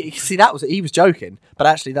craft. See, he was joking, but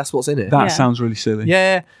actually that's what's in it. That sounds really silly.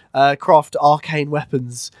 Yeah. Craft arcane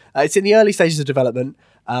weapons. It's in the early stages of development.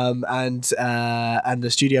 And the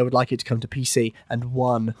studio would like it to come to PC and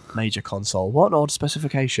one major console. What an odd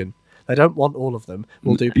specification. They don't want all of them.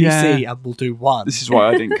 We'll do PC and we'll do one. This is why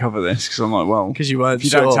I didn't cover this, because I'm like, well, because you weren't if you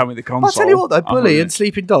sure. don't tell me the console. I'll tell you what, though, Bully and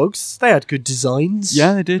Sleeping Dogs, they had good designs.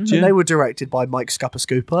 Yeah, they did. And they were directed by Mike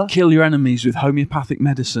Scupper-Scooper. Kill your enemies with homeopathic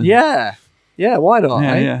medicine. Yeah, why not?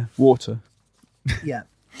 Yeah, water. Yeah.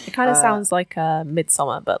 It kind of sounds like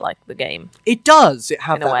Midsommar, but like the game. It does. It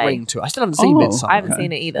have In a that way. ring to it. I still haven't seen Midsommar. I haven't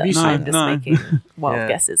seen it either. Have you seen I'm it? just making wild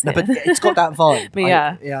guesses here. No, but it's got that vibe. But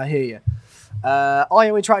yeah. I hear you.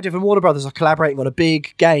 IO Interactive and Warner Brothers are collaborating on a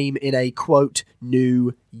big game in a, quote,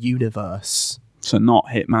 new universe. So not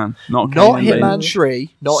Hitman. Not Hitman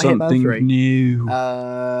 3. Not something Hitman 3. New.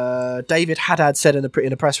 David Haddad said in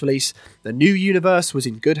a press release, the new universe was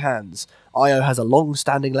in good hands. IO has a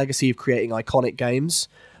long-standing legacy of creating iconic games,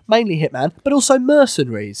 mainly Hitman, but also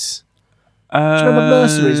Mercenaries. Do you remember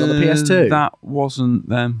Mercenaries on the PS2? That wasn't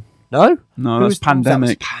them. No? No, that's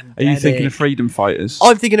Pandemic. Are you thinking of Freedom Fighters?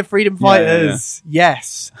 I'm thinking of Freedom Fighters. Yeah.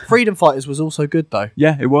 Yes. Freedom Fighters was also good, though.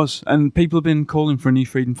 Yeah, it was. And people have been calling for a new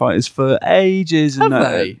Freedom Fighters for ages. Have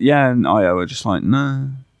they? Yeah, and IO are just like,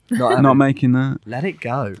 no, not making that. Let it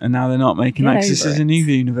go. And now they're not making that because this is a new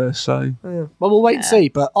universe, so... Well, we'll wait and see.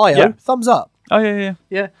 But IO, thumbs up. Oh, yeah.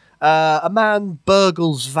 Yeah. A man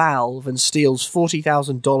burgles Valve and steals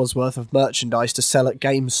 $40,000 worth of merchandise to sell at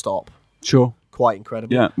GameStop. Sure. Quite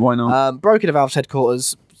incredible. Yeah, why not? Broke into Valve's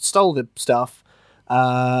headquarters, stole the stuff.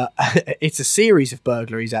 It's a series of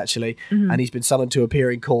burglaries, actually, and he's been summoned to appear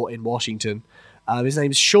in court in Washington. His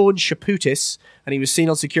name's Sean Shaputis, and he was seen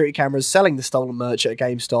on security cameras selling the stolen merch at a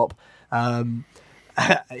GameStop.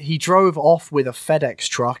 He drove off with a FedEx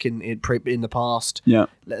truck in the past. Yeah,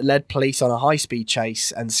 led police on a high-speed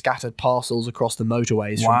chase and scattered parcels across the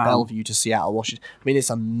motorways from Bellevue to Seattle, Washington. I mean, it's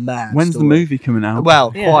a mad When's story. the movie coming out?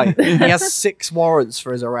 Well, quite. He has 6 warrants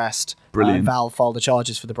for his arrest. Brilliant. Valve filed the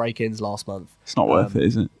charges for the break-ins last month. It's not worth it,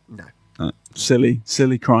 is it? No.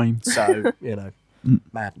 Silly crime. So,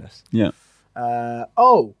 madness. Yeah.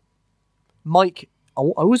 Mike, I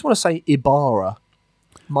always want to say Ibarra.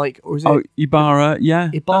 Mike, or is it? Oh, Ibarra, yeah.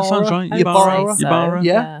 Ibarra? That sounds right. Ibarra. Yeah.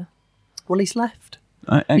 Yeah. Well, he's left.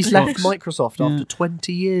 He's left Microsoft after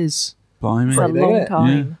 20 years. Blimey. It's a long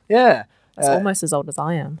time. Yeah. It's almost as old as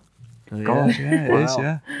I am. God, yeah, it is,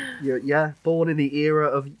 yeah. Yeah, born in the era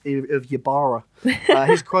of Ibarra.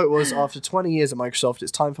 His quote was, after 20 years at Microsoft,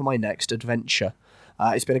 it's time for my next adventure.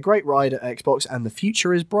 It's been a great ride at Xbox, and the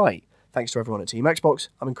future is bright. Thanks to everyone at Team Xbox.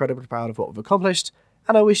 I'm incredibly proud of what we've accomplished,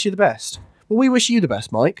 and I wish you the best. Well, we wish you the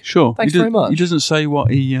best, Mike. Sure. Thanks very much. He doesn't say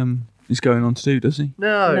what he is going on to do, does he?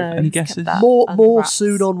 No. Any guesses? More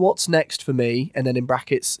soon on what's next for me, and then in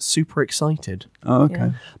brackets, super excited. Oh,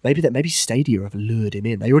 okay. Yeah. Maybe Stadia have lured him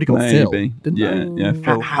in. They already got Phil, didn't they? Yeah,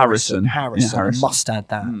 Phil Harrison. I must add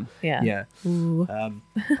that. Yeah.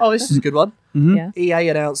 This is a good one. Mm-hmm. Yeah. EA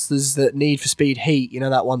announces that Need for Speed Heat,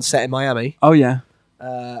 that one set in Miami, Oh, yeah.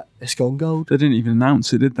 it's gone gold. They didn't even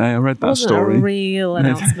announce it, did they? I read that Wasn't story. a real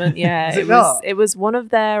announcement. Yeah, it was one of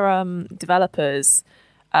their developers,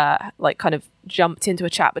 kind of jumped into a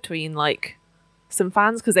chat between some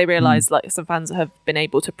fans because they realised some fans have been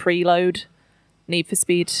able to preload Need for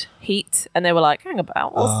Speed Heat, and they were like, "Hang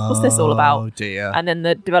about, what's this all about?" Oh dear! And then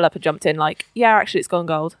the developer jumped in, yeah, actually, it's gone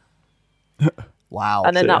gold. Wow!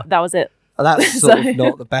 And then that was it. That's sort of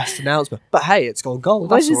not the best announcement, but hey, it's gone gold.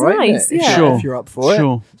 That's Which is all right, nice, isn't it? yeah. If you're up for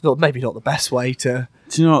Sure. it. It's maybe not the best way to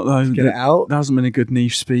Do you know what, though? get it out. There hasn't been a good Need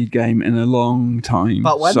for Speed game in a long time.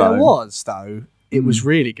 But when there was, though, it was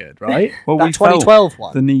really good, right? Well, that we 2012 felt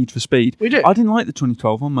one. the Need for Speed. We did. I didn't like the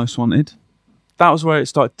 2012 one, Most Wanted. That was where it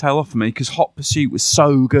started to tail off for me because Hot Pursuit was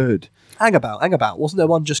so good. Hang about. Wasn't there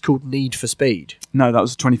one just called Need for Speed? No, that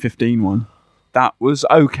was the 2015 one. That was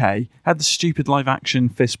okay. Had the stupid live action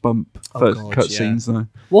fist bump for cutscenes though.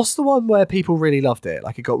 What's the one where people really loved it?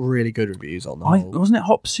 It got really good reviews on the whole. Wasn't it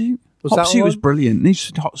Hot Pursuit? Hot Pursuit was brilliant. Need for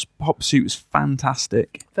Speed Hot Pursuit was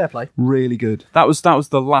fantastic. Fair play. Really good. That was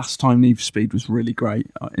the last time Need for Speed was really great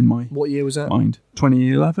in my What year was that? mind.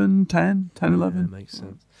 2011, 10, 11. Yeah, makes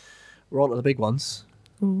sense. We're on to the big ones.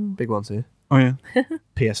 Big ones here. Oh yeah.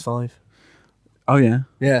 PS5. Oh yeah.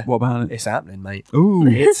 Yeah. What about it? It's happening, mate. Ooh.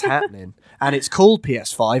 It's happening. And it's called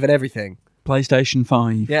PS5 and everything. PlayStation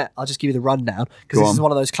 5. Yeah, I'll just give you the rundown because this is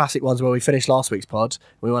one of those classic ones where we finished last week's pod.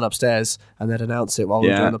 We went upstairs and they'd announce it while we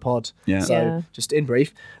were doing the pod. Yeah. So just in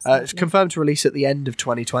brief, confirmed to release at the end of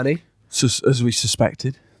 2020. So, as we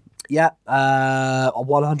suspected. Yeah,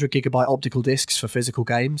 100 gigabyte optical discs for physical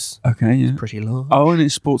games. Okay, yeah. Pretty large. Oh, and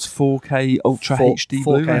it sports 4K Ultra HD 4K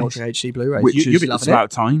Blu-rays. Ultra HD Blu-rays. Which You'll be is loving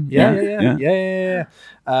about time. Yeah.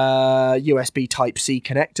 USB Type-C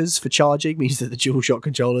connectors for charging means that the DualShock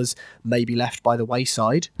controllers may be left by the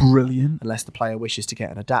wayside. Brilliant. Unless the player wishes to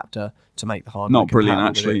get an adapter to make the hardware Not brilliant,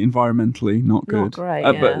 compatible actually. Environmentally, not good. Not great,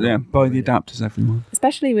 But yeah, buy the adapters, everyone.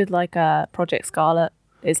 Especially with like Project Scarlet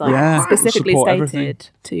is like specifically support stated everything.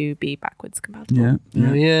 to be backwards compatible.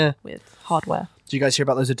 Yeah. With hardware. Do you guys hear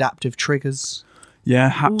about those adaptive triggers?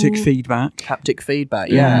 Yeah, haptic feedback. Haptic feedback,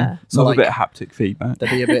 Yeah. So Love a bit of haptic feedback.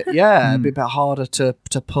 They'd be a bit, a bit harder to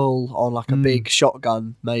pull on like a big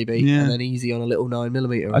shotgun, maybe, Yeah. and then easy on a little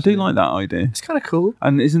 9mm. I do like that idea. It's kind of cool.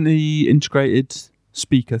 And isn't the integrated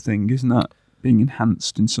speaker thing, isn't that being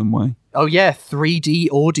enhanced in some way? Oh yeah, 3D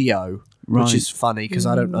audio, Right. which is funny because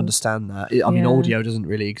I don't understand that. I mean, audio doesn't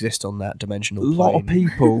really exist on that dimensional A plane. lot of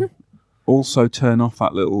people also turn off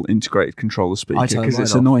that little integrated controller speaker I turn because mine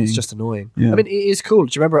it's off. annoying. It's just annoying. Yeah. I mean, it is cool.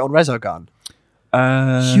 Do you remember it on Resogun?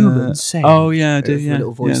 Human Saved. Oh yeah, I do. The Yeah,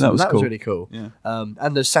 little voice. that was cool. really cool. Yeah.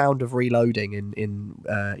 And the sound of reloading in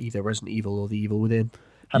either Resident Evil or The Evil Within.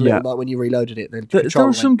 Had a Yeah. little, like when you reloaded it, then There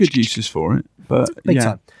are some good uses for it, but big yeah.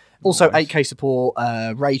 time. Also, 8K support,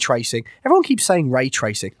 ray tracing. Everyone keeps saying ray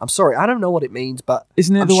tracing. I'm sorry, I don't know what it means, but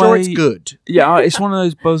Isn't it I'm the sure way? it's good. Yeah, it's one of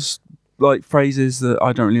those buzz phrases that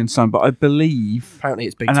I don't really understand, but I believe, Apparently,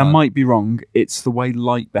 it's big and time. I might be wrong, it's the way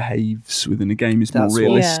light behaves within a game is more That's what-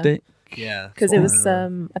 realistic. Yeah, Because it was, I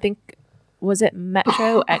think, was it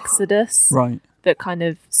Metro Exodus Right. that kind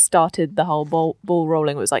of started the whole ball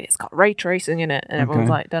rolling? It was like, it's got ray tracing in it. And everyone was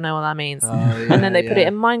Okay. like, don't know what that means. yeah, And then they put yeah. it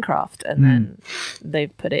in Minecraft. And then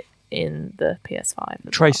they've put it in the PS5.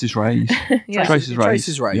 as Traces rays. Yeah. Traces It rays.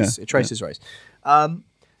 traces race. Yeah. It traces race.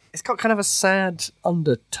 It's got kind of a sad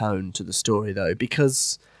undertone to the story, though,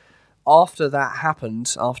 because after that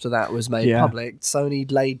happened, after that was made Yeah. public, Sony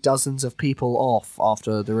laid dozens of people off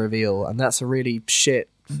after the reveal, and that's a really shit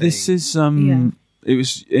thing. This is Yeah. it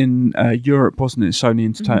was in Europe, wasn't it? Sony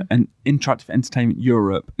and Interactive Entertainment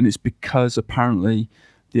Europe, and it's because apparently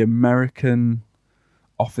the American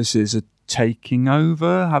offices are taking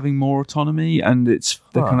over, having more autonomy, and they're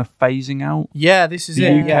kind of phasing out Yeah, this is the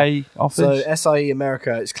it. Yeah. UK office. So SIE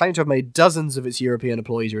America, it's claimed to have made dozens of its European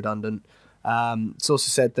employees redundant.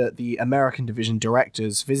 Sources said that the American division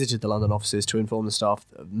directors visited the London offices to inform the staff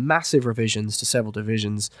that massive revisions to several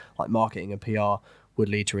divisions like marketing and PR would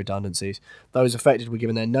lead to redundancies. Those affected were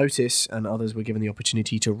given their notice and others were given the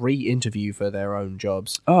opportunity to re-interview for their own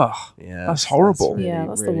jobs. Ugh, Yeah, that's horrible. really, Yeah,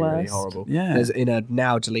 that's the really, really worst. horrible. Yeah. There's, in a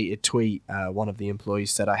now deleted tweet, one of the employees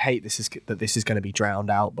said, "I hate this that this is going to be drowned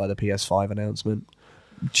out by the PS5 announcement."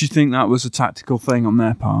 Do you think that was a tactical thing on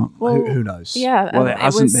their part? Well, Who knows? Yeah, Well, it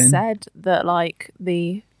hasn't was been. said that like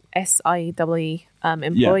the SIEE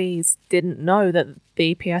employees didn't know that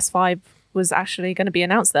the PS5 was actually going to be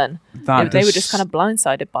announced then. That They were does- just kind of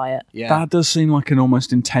blindsided by it. Yeah. That does seem like an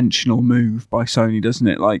almost intentional move by Sony, doesn't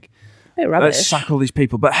it? Like, A bit let's rubbish. sack all these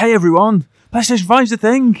people, but hey, everyone, PlayStation 5's a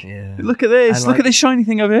thing. Yeah. Look at this. And Look like- at this shiny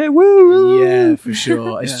thing over here. Woo! woo. Yeah, for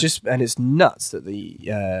sure. It's Yeah. just, and it's nuts that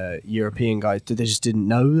the European guys they just didn't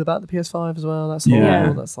know about the PS5 as well. That's horrible.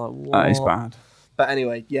 Yeah. That's like what? That is bad. But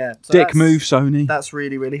anyway, yeah, so Dick that's- move, Sony. That's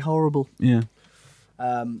really, really horrible. Yeah.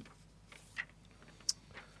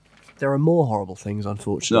 There are more horrible things,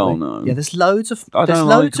 unfortunately. Oh, no. Yeah, there's loads of I there's don't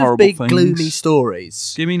like loads of horrible big things. gloomy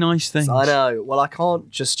stories. Give me nice things. I know. Well, I can't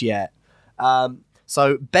just yet.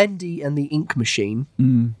 So Bendy and the Ink Machine,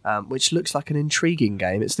 which looks like an intriguing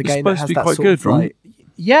game. It's the It's game that supposed has to be that quite sort of good, right? like,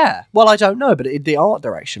 yeah. Well, I don't know, but the art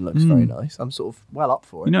direction looks very nice. I'm sort of well up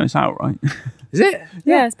for it. You know it's out, right? Is it?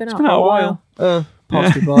 Yeah, it's been out been for out a a while. while.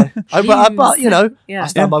 Pass me by. But you know, Yeah. I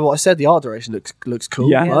stand by what I said. The art direction looks cool,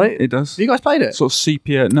 Yeah, right? it does. Have you guys played it? Sort of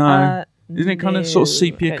sepia. No. Isn't it kind of sort of no,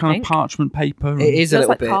 sepia, I don't kind think. of parchment paper? It is a Feels little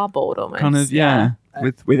like bit. cardboard almost. Kind of, yeah.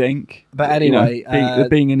 With ink. But You know, anyway,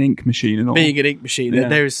 being an ink machine and all. Being an ink machine, Yeah.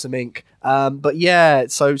 there is some ink. But yeah,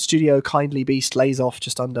 so Studio Kindly Beast lays off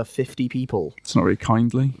just under 50 people. It's not very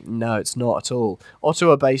kindly. No, it's not at all.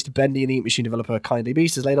 Ottawa-based Bendy and the Ink Machine developer Kindly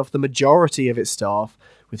Beast has laid off the majority of its staff,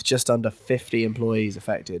 with just under 50 employees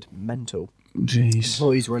affected. Mental. Jeez.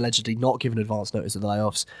 Employees were allegedly not given advance notice of the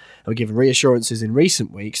layoffs and were given reassurances in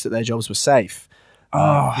recent weeks that their jobs were safe.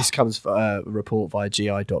 This comes from a report via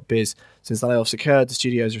GI.biz. Since the layoffs occurred, the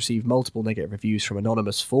studio has received multiple negative reviews from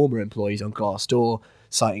anonymous former employees on Glassdoor,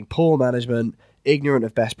 citing poor management, ignorant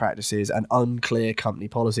of best practices, and unclear company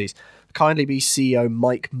policies. Kindly CEO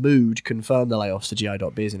Mike Mood confirmed the layoffs to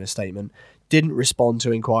GI.biz in a statement, didn't respond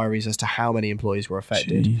to inquiries as to how many employees were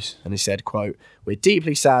affected. Jeez. And he said, quote, "We're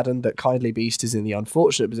deeply saddened that Kindly Beast is in the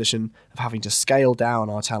unfortunate position of having to scale down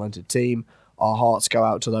our talented team. Our hearts go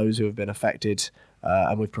out to those who have been affected,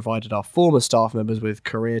 and we've provided our former staff members with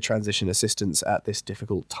career transition assistance at this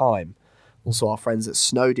difficult time. Also, our friends at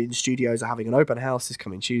Snowden Studios are having an open house this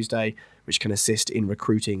coming Tuesday, which can assist in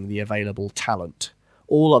recruiting the available talent.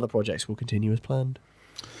 All other projects will continue as planned."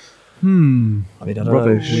 I mean, I don't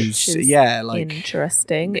know. Which is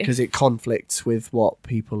interesting. Because it conflicts with what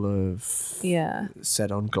people have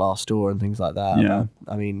said on Glassdoor and things like that. Yeah.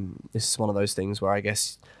 But, I mean, this is one of those things where I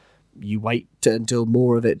guess you wait until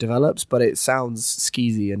more of it develops, but it sounds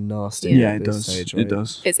skeezy and nasty. Yeah, at it this does. stage, right? It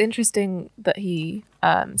does. It's interesting that he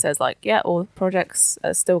says, like, yeah, all projects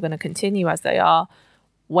are still going to continue as they are,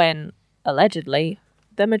 when allegedly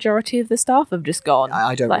the majority of the staff have just gone.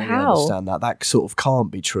 I don't like, really how? understand that. That sort of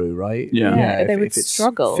can't be true, right? Yeah. They would if it's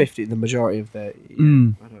struggle. 50, the majority of the... I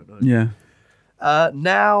don't know. Yeah.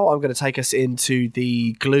 Now I'm going to take us into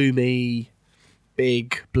the gloomy,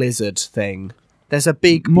 big blizzard thing. There's a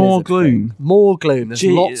big More blizzard gloom. thing. More gloom. There's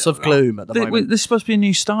Gee, lots of gloom at the moment. There's supposed to be a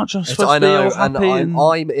new start, Josh. Supposed I to be know, all happy and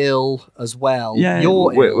I'm ill as well. Yeah,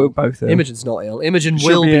 You're we're ill. both ill. Imogen's not ill. Imogen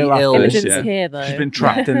She'll will be be ill after ill. this, Imogen's here, though. She's been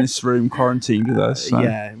trapped in this room, quarantined with us. So.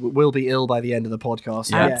 Yeah, will be ill by the end of the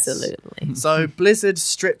podcast. Yeah. Yes. Absolutely. So Blizzard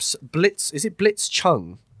strips Blitz. Is it Blitz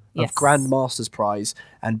Chung of Yes. Grandmaster's Prize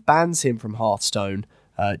and bans him from Hearthstone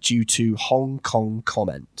due to Hong Kong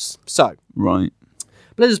comments. So Right.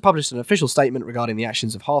 Blizzard's published an official statement regarding the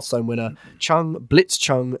actions of Hearthstone winner Blitz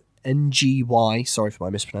Chung NGY, sorry for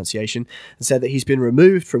my mispronunciation, and said that he's been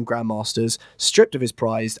removed from Grandmasters, stripped of his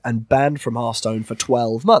prize, and banned from Hearthstone for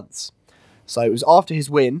 12 months. So it was after his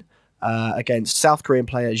win against South Korean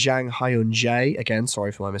player Zhang Hyun-jae, again,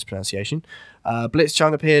 sorry for my mispronunciation. Blitz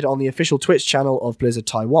Chung appeared on the official Twitch channel of Blizzard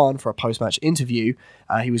Taiwan for a post-match interview.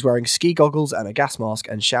 He was wearing ski goggles and a gas mask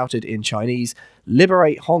and shouted in Chinese,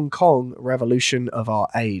 "Liberate Hong Kong, revolution of our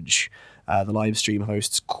age." The live stream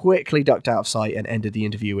hosts quickly ducked out of sight and ended the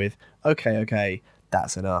interview with, okay,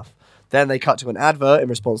 that's enough. Then they cut to an advert in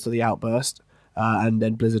response to the outburst, and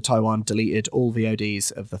then Blizzard Taiwan deleted all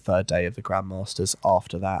VODs of the third day of the Grandmasters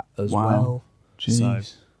after that as well. Jeez. So,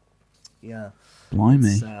 yeah.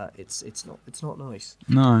 Blimey. It's not nice.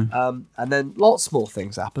 No. And then lots more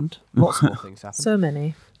things happened. So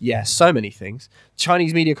many. Yeah, so many things.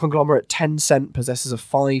 Chinese media conglomerate Tencent possesses a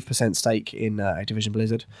 5% stake in Activision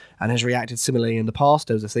Blizzard and has reacted similarly in the past.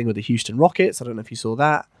 There was a thing with the Houston Rockets. I don't know if you saw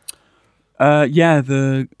that.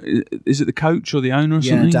 Is it the coach or the owner or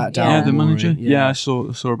something? The manager. Yeah, I saw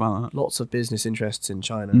about that. Lots of business interests in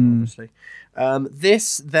China, obviously.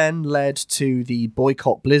 This then led to the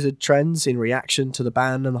boycott Blizzard trends in reaction to the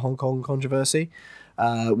ban and the Hong Kong controversy,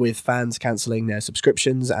 with fans cancelling their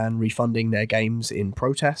subscriptions and refunding their games in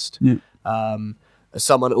protest. Yeah.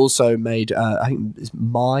 Someone also made, I think it's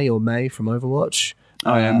Mai from Overwatch.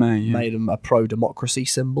 May. Yeah. Made a pro-democracy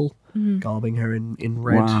symbol, garbing her in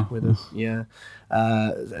red. Wow. With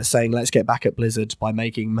saying let's get back at Blizzard by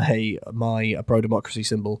making Mai a pro-democracy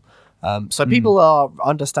symbol. So people are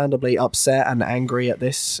understandably upset and angry at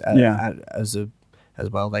this. As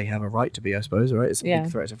well, they have a right to be, I suppose. Right? It's a big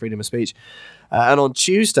threat to freedom of speech. And on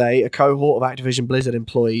Tuesday, a cohort of Activision Blizzard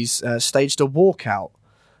employees staged a walkout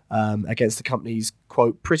against the company's,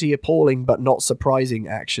 quote, pretty appalling but not surprising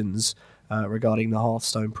actions regarding the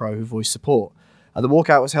Hearthstone Pro who voiced support. The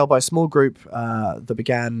walkout was held by a small group that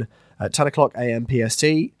began at 10 o'clock a.m. PST,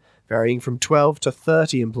 varying from 12 to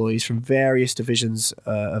 30 employees from various divisions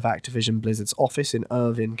of Activision Blizzard's office in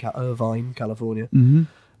Irvine, California. Mm-hmm.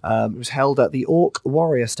 It was held at the Orc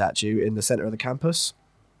Warrior statue in the center of the campus,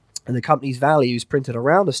 and the company's values printed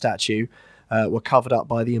around the statue were covered up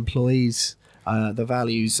by the employees. The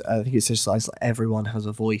values, I think it's just like everyone has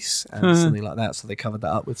a voice and something like that, so they covered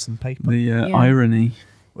that up with some paper. The irony.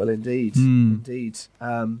 Well, indeed.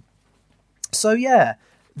 So, yeah.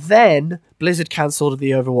 Then Blizzard cancelled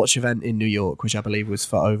the Overwatch event in New York, which I believe was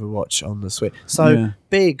for Overwatch on the Switch. So,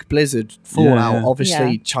 big Blizzard fallout. Yeah.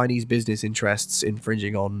 Obviously, Chinese business interests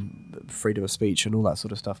infringing on freedom of speech and all that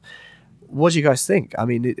sort of stuff. What do you guys think? I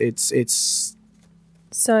mean, it's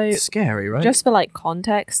so scary, right? Just for like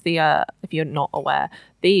context, if you're not aware,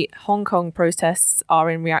 the Hong Kong protests are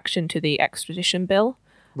in reaction to the extradition bill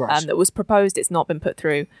that was proposed. It's not been put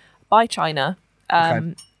through by China,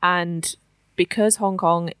 and because Hong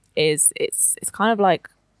Kong it's kind of like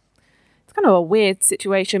it's kind of a weird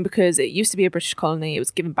situation because it used to be a British colony. It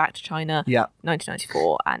was given back to China,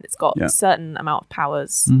 1994, and it's got a certain amount of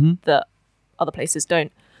powers that other places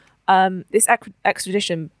don't. This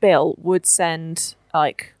extradition bill would send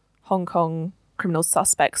like Hong Kong criminal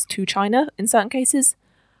suspects to China in certain cases,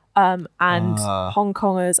 and Hong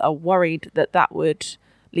Kongers are worried that that would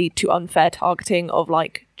lead to unfair targeting of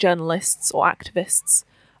like journalists or activists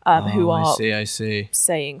who are I see.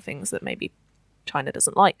 saying things that maybe China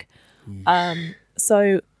doesn't like.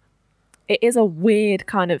 So it is a weird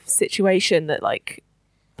kind of situation that like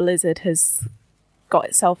Blizzard has got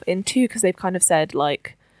itself into, because they've kind of said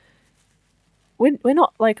like we're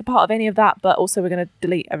not like a part of any of that, but also we're going to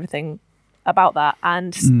delete everything about that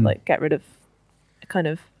and like get rid of kind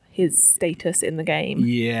of his status in the game.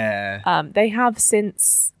 Yeah. They have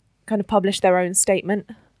since kind of published their own statement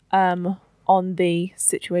on the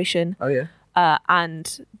situation. Oh yeah.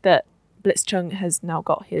 And that Blitzchung has now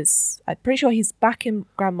got his, I'm pretty sure he's back in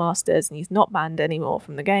Grandmasters and he's not banned anymore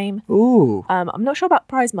from the game. Ooh. I'm not sure about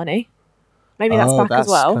prize money. Maybe that's back as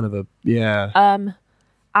well. Kind of a, yeah.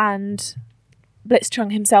 And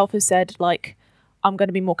Blitzchung himself has said, like, I'm going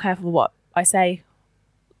to be more careful what I say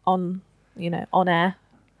on air.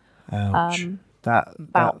 Ouch. That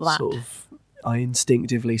sort of, I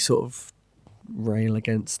instinctively sort of rail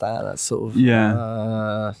against that. That's sort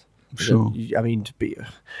of sure. I mean,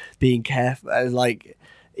 being careful, like,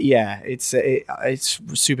 yeah, it's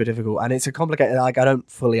super difficult, and it's a complicated. Like, I don't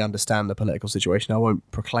fully understand the political situation. I won't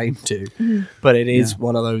proclaim to, but it is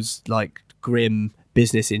one of those like grim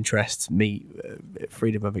business interests meet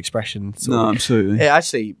freedom of expression. Absolutely.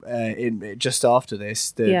 Actually, just after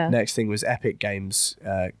this, the next thing was Epic Games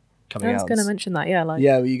coming out. I was going to mention that. Yeah,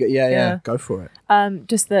 like go for it.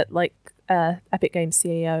 Just that, like, Epic Games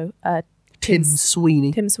CEO Tim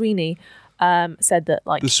Sweeney said that,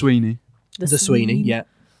 like, the Sweeney,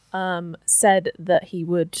 said that he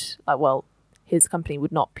would, his company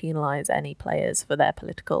would not penalise any players for their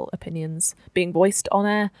political opinions being voiced on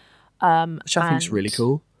air. Which I think is really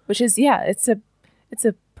cool. Which is, it's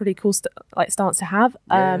a pretty cool stance to have.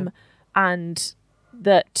 And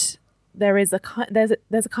that there's a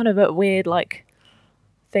kind of a weird like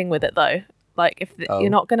thing with it though. Like if you're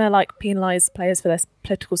not gonna like penalise players for their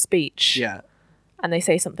political speech, and they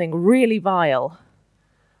say something really vile.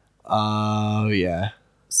 Oh yeah.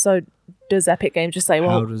 So does Epic Games just say,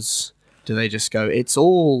 well, do they just go, it's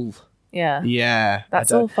all? Yeah,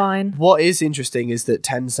 that's all fine. What is interesting is that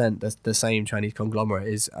Tencent, the same Chinese conglomerate,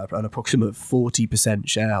 is an approximate 40%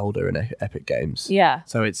 shareholder in Epic Games. Yeah.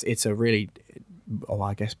 So it's a really,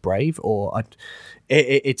 I guess, brave, or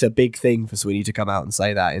it's a big thing for Sweeney to come out and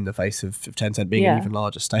say that in the face of Tencent being an even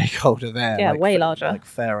larger stakeholder there. Yeah, way larger. Like,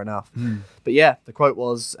 fair enough. But yeah, the quote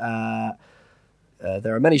was, there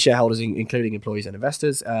are many shareholders, including employees and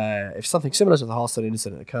investors. If something similar to the Hearthstone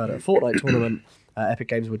incident occurred at a Fortnite tournament, Epic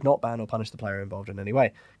Games would not ban or punish the player involved in any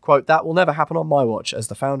way. Quote, that will never happen on my watch as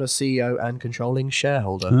the founder, CEO, and controlling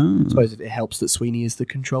shareholder. I suppose it helps that Sweeney is the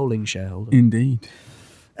controlling shareholder. Indeed.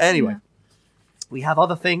 Anyway, we have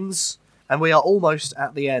other things, and we are almost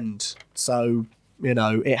at the end. So,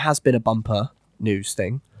 it has been a bumper news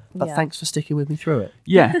thing, but thanks for sticking with me through it.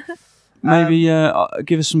 Yeah. Maybe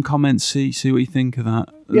give us some comments, see what you think of that.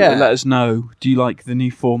 Yeah. Let us know. Do you like the new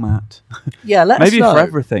format? Yeah, let us know. Maybe for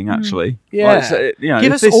everything, actually. Yeah.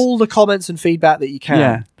 Give us all the comments and feedback that you can.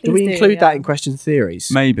 Yeah. Do we include that in question theories?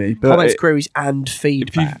 Maybe. But comments, queries, and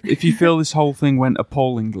feedback. If you feel this whole thing went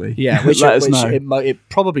appallingly, which let us know. It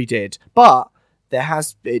probably did. But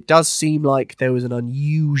it does seem like there was an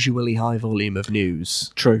unusually high volume of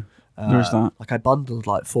news. True. There's that. Like I bundled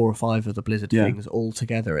like 4 or 5 of the Blizzard things all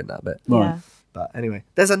together in that bit. Right. But anyway,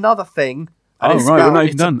 there's another thing. We're not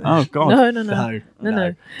even done. Oh god. No.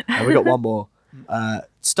 We got one more.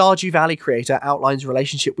 Stardew Valley creator outlines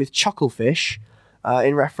relationship with Chucklefish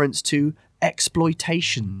in reference to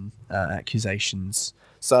exploitation accusations.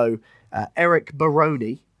 So Eric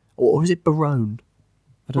Baroni, or is it Barone?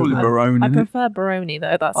 Probably Baroni. I prefer Baroni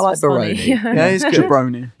though. That's I like Baroni. Funny. Yeah, it's good.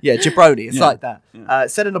 Jabroni. Yeah, Jabroni. It's like that.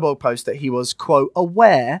 Said in a blog post that he was, quote,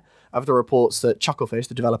 aware of the reports that Chucklefish,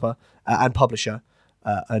 the developer and publisher,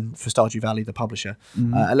 and for Stardew Valley, the publisher,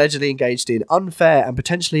 allegedly engaged in unfair and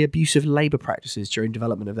potentially abusive labour practices during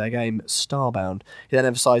development of their game, Starbound. He then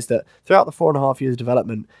emphasised that throughout the 4.5 years of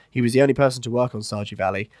development, he was the only person to work on Stardew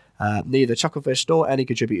Valley. Neither Chucklefish nor any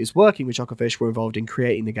contributors working with Chucklefish were involved in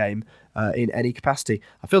creating the game in any capacity.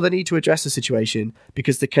 I feel the need to address the situation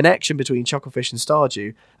because the connection between Chucklefish and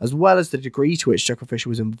Stardew, as well as the degree to which Chucklefish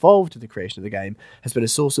was involved in the creation of the game, has been a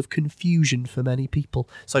source of confusion for many people.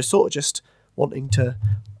 So sort of just wanting to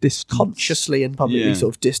consciously and publicly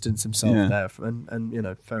sort of distance himself there.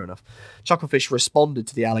 And fair enough. Chucklefish responded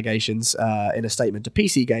to the allegations in a statement to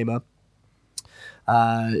PC Gamer,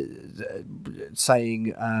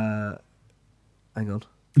 saying hang on.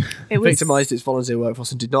 It was Victimised its volunteer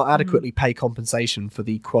workforce and did not adequately pay compensation for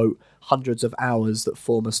the, quote, hundreds of hours that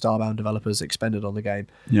former Starbound developers expended on the game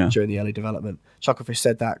during the early development. Chucklefish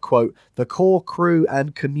said that, quote, the core crew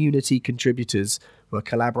and community contributors were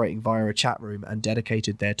collaborating via a chat room and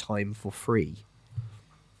dedicated their time for free.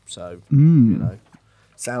 So, you know,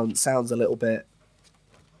 sounds a little bit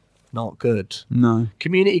not good. No.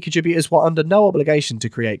 Community contributors were under no obligation to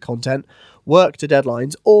create content, work to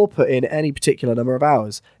deadlines, or put in any particular number of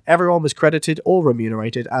hours. Everyone was credited or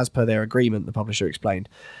remunerated as per their agreement, the publisher explained.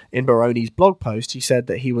 In Baroni's blog post, he said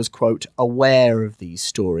that he was, quote, aware of these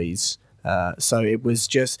stories. So it was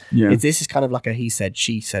just, this is kind of like a he said,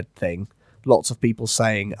 she said thing. Lots of people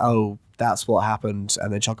saying, oh, that's what happened,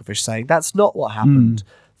 and then Chucklefish saying, that's not what happened.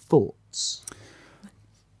 Thoughts?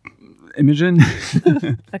 Imogen?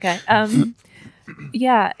 Okay.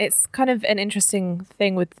 Yeah, it's kind of an interesting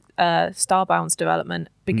thing with Starbound's development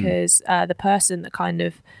because the person that kind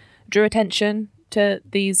of drew attention to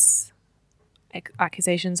these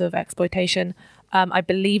accusations of exploitation, I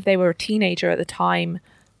believe they were a teenager at the time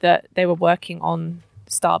that they were working on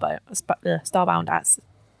Starbound as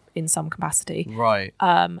in some capacity. Right.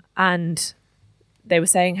 And they were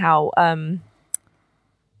saying how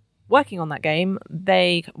working on that game,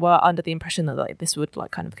 they were under the impression that like this would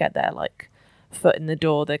like kind of get their like foot in the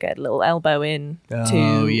door, they get a little elbow in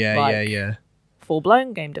to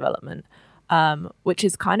full-blown game development, which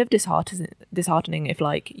is kind of disheartening if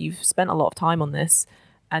like you've spent a lot of time on this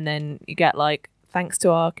and then you get like thanks to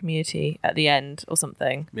our community at the end or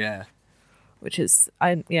something. Yeah. Which is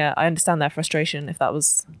I understand their frustration if that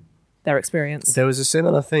was their experience. There was a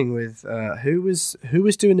similar thing with who was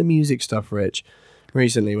doing the music stuff, Rich,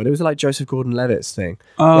 recently, when it was like Joseph Gordon-Levitt's thing.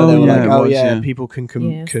 Oh, where they were yeah, like, people can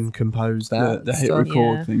compose that. The hit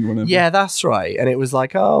record thing, whatever. Yeah, that's right. And it was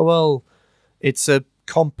like, oh, well, it's a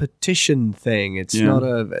competition thing. It's not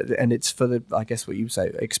and it's for the, I guess what you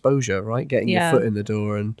say, exposure, right? Getting your foot in the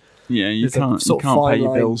door. And you can't pay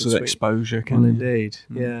your bills with exposure, can you? Indeed,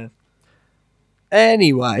 yeah.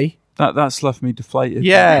 Anyway... That's left me deflated.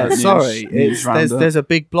 Yeah, sorry. There's a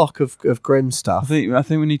big block of grim stuff. I think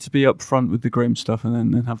we need to be upfront with the grim stuff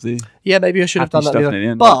and then have the maybe I should have done that. At the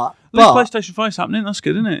end. But PlayStation 5's happening. That's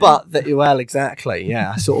good, isn't it? Well, exactly.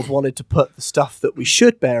 Yeah, I sort of wanted to put the stuff that we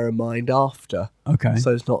should bear in mind after. Okay.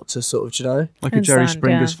 So as not to sort of, like a Jerry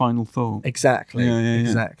Springer's final thought. Exactly. Yeah.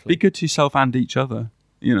 Exactly. Be good to yourself and each other.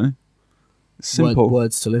 Simple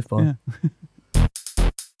words to live by. Yeah.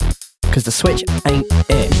 Because the Switch ain't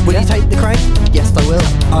it. Will you take the crate? Yes, I will.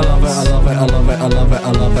 I love it, I love it, I love it, I love it,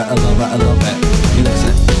 I love it, I love it, I love it. You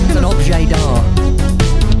listen. It's an objet d'art.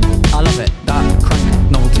 I love it. That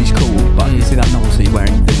crank novelty's cool, but you see that novelty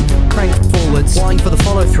wearing the crank forwards. Wine for the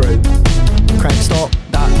follow through. Crank stop.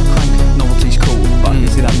 That crank novelty's cool, but you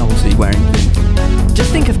see that novelty wearing the...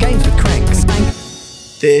 Just think of games with cranks.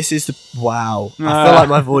 This is wow. I feel like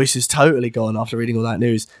my voice is totally gone after reading all that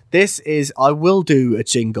news. I will do a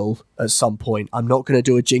jingle at some point. I'm not going to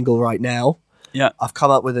do a jingle right now. Yeah. I've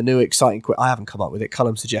come up with a new exciting I haven't come up with it.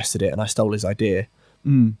 Cullum suggested it and I stole his idea.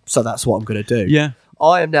 So that's what I'm going to do. Yeah.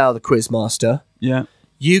 I am now the quiz master. Yeah.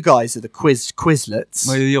 You guys are the quizlets.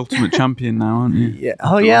 Well, you're the ultimate champion now, aren't you? Yeah.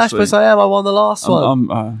 Oh, yeah, I suppose I am. I won the last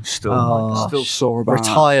one. I'm still sore about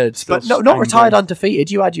retired. But not angry. retired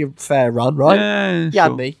undefeated. You had your fair run, right? Yeah,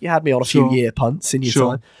 You had me on a few year punts in your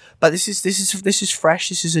time. But this is fresh.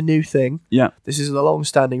 This is a new thing. Yeah. This is a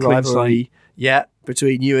long-standing rivalry. Yeah,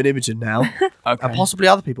 between you and Imogen now. Okay. And possibly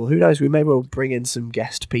other people. Who knows? We may well bring in some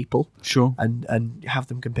guest people. Sure. And have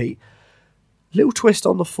them compete. Little twist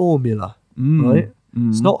on the formula, right?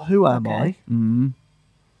 It's not who am I.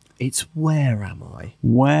 It's where am I.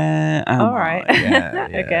 Where am All right. I? Yeah.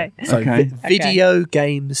 Okay. So video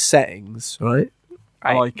game settings, right?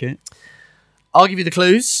 I like it. I'll give you the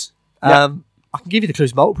clues. Yeah. I can give you the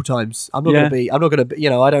clues multiple times. I'm not going to be. I don't have to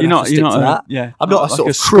stick to that. Yeah. I'm not like a sort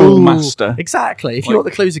of school cruel master. Exactly. If you want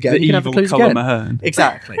the clues again, you can have the clues Colin again. Mahern.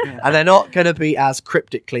 Exactly. And they're not going to be as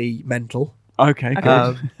cryptically mental. Okay.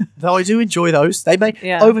 Good. Though I do enjoy those. They may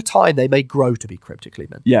over time they may grow to be cryptically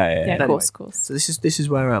mental. Yeah, But of course. So this is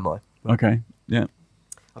where am I? Okay. Yeah.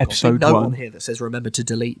 I've Episode got a big note 1 on here that says remember to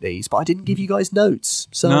delete these, but I didn't give you guys notes.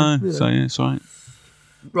 So it's all right.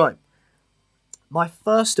 Right. My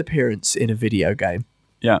first appearance in a video game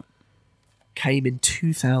came in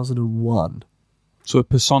 2001. So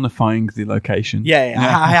personifying the location. Yeah.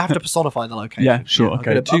 I have to personify the location. Yeah, sure.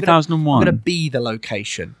 Okay. 2001. I'm going to be the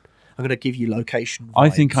location. I'm going to give you location vibes. I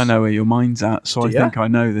think I know where your mind's at, so I think I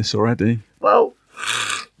know this already. Well,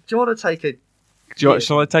 do you want to take a...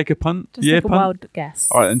 Shall I take a punt? Just take a wild guess.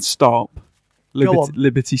 All right, and stop. Go on.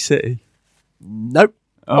 Liberty City. Nope.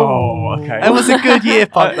 Oh, okay. That was a good year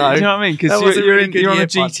punt, though. Do you know what I mean? Because That was a you're, really good you're on a year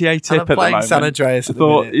punt. GTA And tip I'm at the playing moment. San Andreas I at the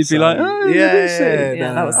thought minute, you'd be so- like, oh, Yeah,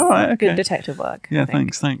 no. that was All right, okay. good detective work. Yeah, I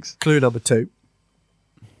think. thanks. Clue number 2.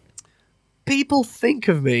 People think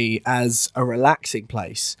of me as a relaxing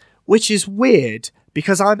place, which is weird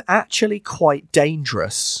because I'm actually quite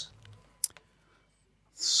dangerous.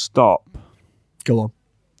 Stop. Go on.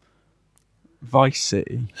 Vice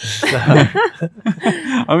City.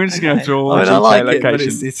 I'm just going through all I the mean, I GTA like it, but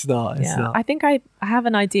locations. it's not. It's Yeah, not. I think I have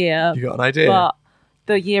an idea, You got an idea? but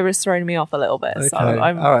the year has thrown me off a little bit, so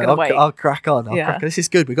I'm All right, gonna wait. I'll crack on. I'll Yeah. crack on. This is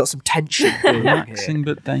good. We've got some tension building here. Relaxing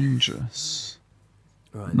but dangerous.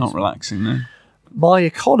 Right, Not relaxing, no. My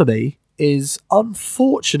economy is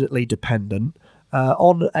unfortunately dependent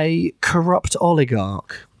on a corrupt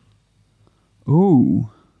oligarch. Ooh.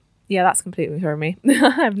 Yeah, that's completely thrown me. I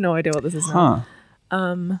have no idea what this is now.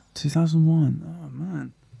 Huh. 2001. Oh,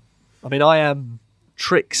 man. I mean, I am.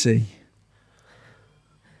 Trixie.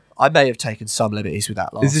 I may have taken some liberties with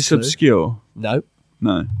that last. Is this clue. obscure? No,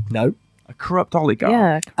 No. no. A corrupt oligarch.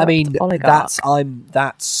 Yeah, I mean, corrupt oligarch.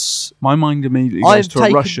 that's. My mind immediately goes to a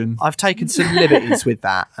Russian. I've taken some liberties with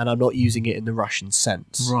that, and I'm not using it in the Russian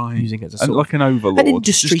sense. Right. I'm using it as a And sort like an overlord. an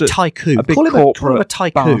industry Just tycoon. A big call him corporate call him a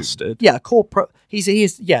tycoon. bastard. Yeah, corporate. He's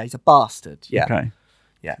a bastard. Yeah. Okay.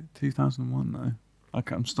 Yeah. 2001, though.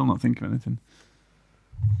 Okay, I'm still not thinking of anything.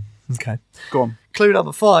 Okay. Go on. Clue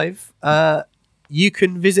number 5. You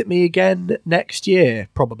can visit me again next year,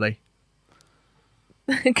 probably.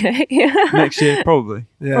 Okay, yeah. Next year, probably.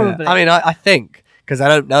 Yeah. Probably. I mean, I think, because I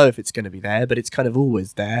don't know if it's going to be there, but it's kind of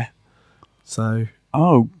always there. So.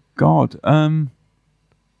 Oh, God.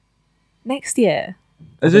 Next year.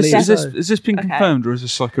 Has believe this been Okay. confirmed, or is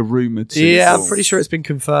this like a rumoured Yeah, I'm sequel? pretty sure it's been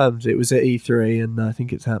confirmed. It was at E3, and I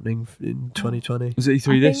think it's happening in 2020. Was it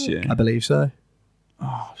E3 I this think- year? I believe so.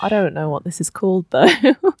 I don't know what this is called though. Do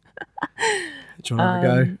you want to have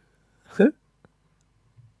a go?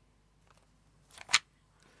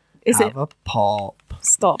 Is have it a pop?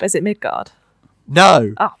 stop? Is it Midgard?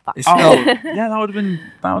 No. Oh, fuck. It's Oh, not. yeah,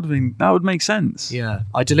 that would make sense. Yeah.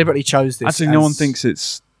 I deliberately chose this. Actually, no one as- thinks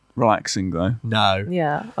it's relaxing, though. No.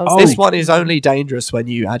 Yeah. I Oh. was This one is only dangerous when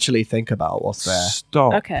you actually think about what's there.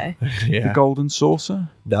 Stop. okay. The Yeah. Golden Saucer?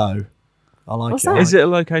 No. I like What's it. that? Is it a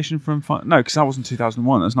location from... No, because that wasn't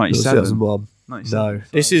 2001. That was 97. 2001. 97. No.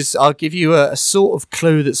 This is... I'll give you a sort of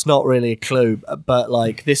clue that's not really a clue, but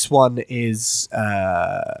like this one is...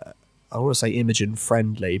 I want to say Imogen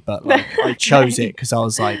friendly, but like I chose it because I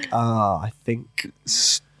was like, I think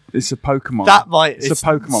It's a Pokemon. that might... It's a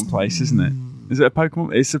Pokemon place, isn't it? Is it a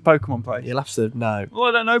Pokemon? It's a Pokemon place. You'll have to know. Well,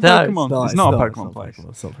 I don't know No, Pokemon. It's not a Pokemon place.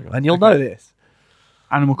 It's not Pokemon. And you'll know this.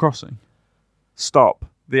 Animal Crossing. Stop.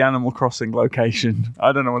 The Animal Crossing location.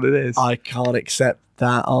 I don't know what it is. I can't accept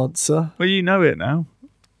that answer. Well, you know it now.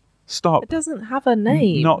 Stop. It doesn't have a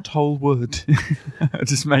name. Not whole wood. I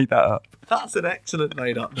just made that up. That's an excellent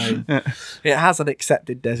made-up name. It has an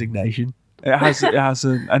accepted designation. It has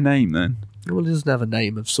a name then. Well, it doesn't have a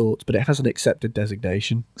name of sorts, but it has an accepted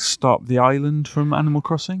designation. Stop. The island from Animal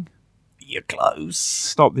Crossing. You're close.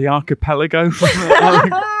 Stop. The archipelago from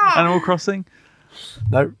Animal Crossing.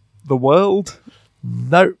 No. The world.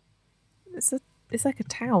 No. It's like a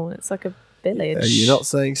town. It's like a village. You're not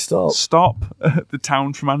saying stop. Stop. The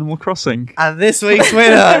town from Animal Crossing. And this week's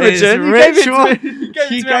winner is Imogen, you Rich. gave it to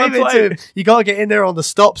me. You gave it to me on the him. You got to get in there on the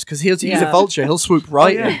stops because he's a Yeah. vulture. He'll swoop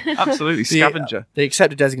right in. Absolutely. Scavenger. The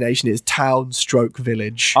accepted designation is town stroke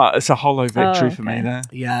village. It's a hollow victory for me okay. there.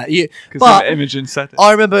 Yeah. Because But Imogen said it.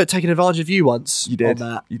 I remember taking advantage of you once. You did.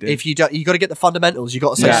 On that. You did. If you got to get the fundamentals. You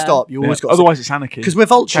got to say Yeah. stop. You always Yeah. got. Otherwise, it's anarchy. Because we're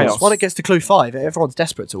vultures. Chaos. When it gets to clue 5, everyone's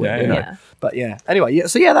desperate to win. Yeah, you know? yeah. But yeah. Anyway, yeah.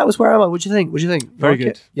 So yeah, that was where am I? What do you think? Very Like good.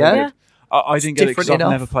 it? Yeah. Yeah. I didn't get it because different I've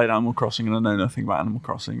enough. never played Animal Crossing and I know nothing about Animal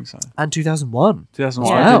Crossing. So And 2001.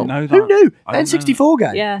 2001, Yeah. I didn't know that. Who knew? I didn't know N64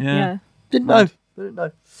 game. Yeah, Yeah. yeah. Didn't know. Right. Didn't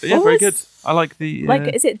know. But yeah, What very was- good. I like the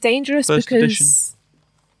Like, is it dangerous first because edition.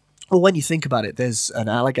 Well, when you think about it, there's an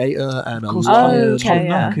alligator and a Of course, lion. Oh, okay,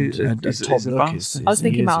 yeah. Nook is And a Tom Nook bastard. is- I was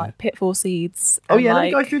thinking He is, about yeah. like pitfall seeds. Oh and, yeah,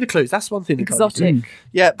 like, let me go through the clues. That's one thing. that got me exotic. through.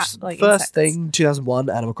 Yeah, like first insects. thing, 2001,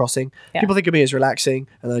 Animal Crossing. Yeah. People think of me as relaxing,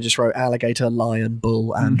 and then I just wrote alligator, lion,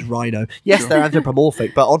 bull, and rhino. Yes, they're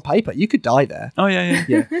anthropomorphic, but on paper, you could die there. Oh yeah,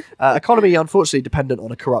 yeah. Yeah. Economy, unfortunately, dependent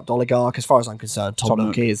on a corrupt oligarch. As far as I'm concerned, Tom Tom Nook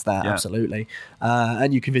Nook. is that, Yeah. absolutely.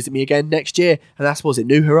 And you can visit me again next year. And that's, was it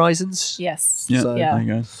New Horizons? Yes. Yeah. So- Yeah. There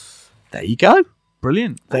you go. There you go.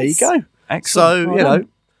 Brilliant. There Nice. you go. Excellent. So, Well you know,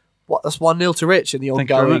 done. that's 1-0 to Rich in the Thank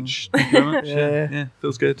you very ongoing. much. Thank you very much. Yeah. yeah,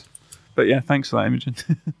 feels good. But yeah, thanks for that, Imogen.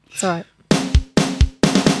 It's all right.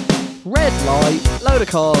 Red light, load of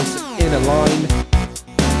cars in a line.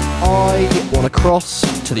 I on across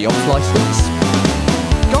to the off licence.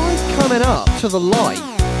 Guy coming up to the light.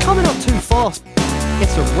 Coming up too fast.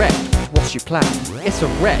 It's a wreck. What's your plan? It's a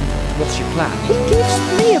wreck. What's your plan? He gives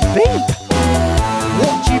me a beep.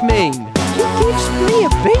 What do you mean? He gives me a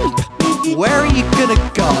beep. Where are you gonna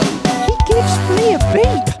go? He gives me a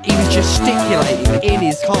beep. He was gesticulating in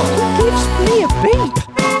his car. He gives me a beep.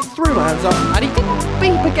 Threw my hands up and he didn't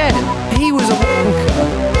beep again. He was a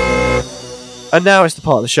walker. And now it's the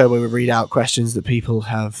part of the show where we read out questions that people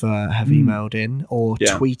have emailed in or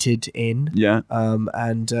tweeted in. Yeah.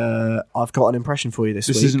 And I've got an impression for you this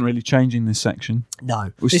week. This isn't really changing this section.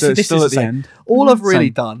 No. We're still at the end. All I've really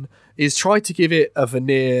done is try to give it a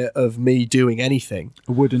veneer of me doing anything.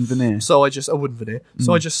 A wooden veneer. A wooden veneer.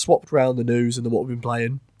 So I just swapped around the news and what we've been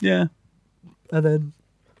playing. Yeah. And then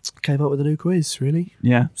came up with a new quiz, really.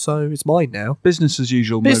 Yeah. So it's mine now. Business as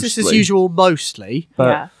usual, Business as usual, mostly.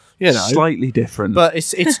 But you know, slightly different. But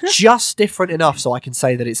it's just different enough so I can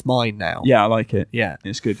say that it's mine now. Yeah, I like it. Yeah.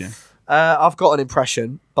 It's good, yeah. I've got an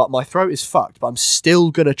impression, but my throat is fucked, but I'm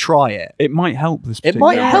still going to try it. It might help this It particular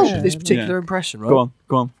might help impression. this particular impression, right?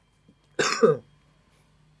 Go on.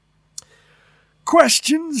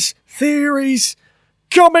 Questions, theories,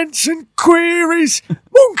 comments and queries.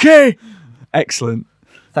 Monkey! Excellent.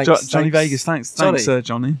 Thanks, Johnny Vegas, thanks,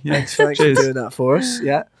 Johnny. Yeah. Thanks for doing that for us.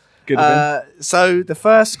 Yeah. Good of him. So the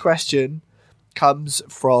first question comes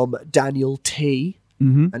from Daniel T.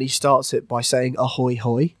 Mm-hmm. And he starts it by saying ahoy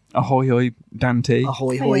hoy. Ahoy hoy, Dan T.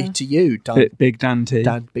 Ahoy hoy to you, Big Dan T.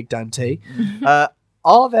 Big Dan T.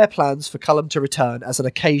 Are there plans for Cullum to return as an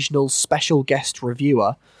occasional special guest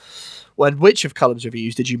reviewer? And which of Cullum's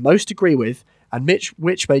reviews did you most agree with, and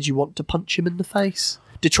which made you want to punch him in the face?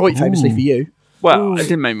 Detroit, famously for you. Well, it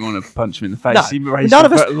didn't make me want to punch him in the face. No, he raised none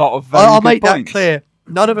of us, a lot of very I'll good make points. that clear.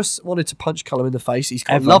 None of us wanted to punch Cullum in the face. He's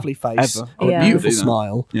got a lovely face, a beautiful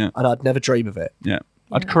smile, and I'd never dream of it. Yeah.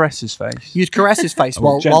 I'd caress his face. You'd caress his face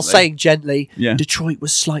while saying gently, Yeah. Detroit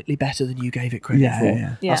was slightly better than you gave it credit for.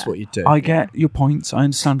 Yeah. That's what you'd do. I get your points. I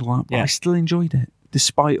understand all that, but I still enjoyed it,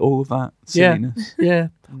 despite all of that silliness. Yeah.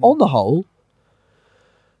 On the whole,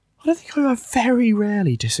 I don't think I very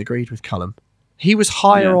rarely disagreed with Cullum. He was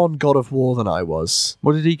higher on God of War than I was.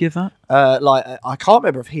 What did he give that? I can't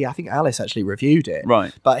remember if I think Alice actually reviewed it.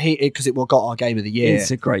 Right. But because it got our game of the year. It's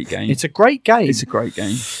a great game. It's a great game. It's a great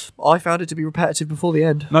game. I found it to be repetitive before the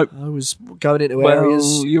end. Nope. I was going into areas.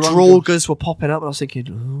 Draugrs were popping up and I was thinking,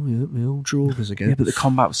 oh, yeah, old Draugrs again. Yeah, but the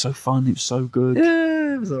combat was so fun. It was so good.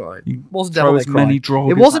 Yeah, it was alright. It wasn't throw Devil May as Cry. many Draugrs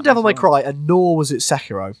It wasn't at Devil May as well. Cry, and nor was it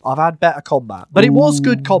Sekiro. I've had better combat. But it was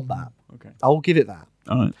good combat. Okay. I'll give it that.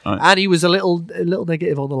 All right. And he was a little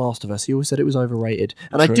negative on The Last of Us. He always said it was overrated.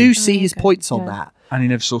 And I do see his points on that. And he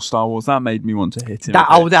never saw Star Wars. That made me want to hit him.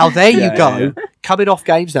 Now there you go. Yeah. Coming off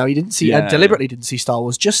games now, he didn't see and deliberately didn't see Star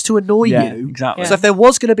Wars just to annoy you. Exactly. So if there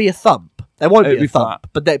was going to be a thump, there won't It'd be a be for thump,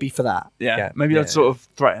 but there'd be for that. Yeah. Maybe I'd sort of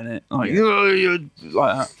threaten it, like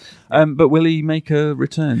that. But will he make a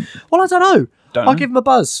return? Well, I don't know. Don't I'll know. give him a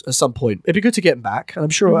buzz at some point. It'd be good to get him back, and I'm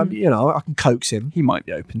sure I can coax him. He might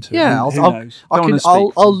be open to it. Yeah, Who knows?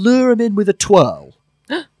 I'll lure him in with a twirl.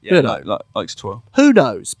 Likes twirl. Who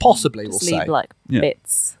knows? Possibly, we'll Just say. leave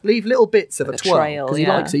bits. Leave little bits of a twirl trail,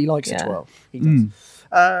 because he likes a twirl. He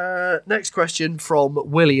does. Next question from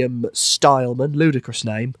William Stileman, ludicrous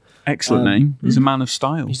name. Excellent name. He's a man of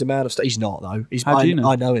style. He's a man of style. He's not though. How do you know?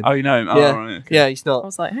 I know him. Oh, you know him. Yeah, Oh, right, okay. yeah. He's not. I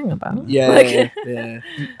was like, hang about. Yeah.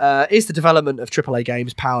 Is the development of AAA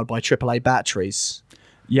games powered by AAA batteries?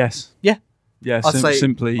 Yes. Yeah. Yeah. I'd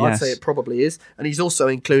Simply, yes. say it probably is. And he's also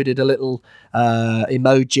included a little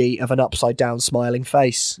emoji of an upside down smiling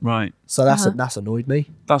face. Right. So that's annoyed me.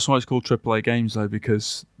 That's why it's called AAA games, though,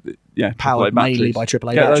 because Powered AAA mainly batteries. by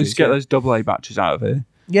AAA batteries. Get those AA batteries out of here.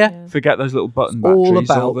 Yeah. Forget those little button batteries. All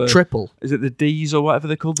about the, triple. Is it the Ds or whatever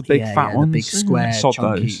they're called? The big fat ones? The big square, Sod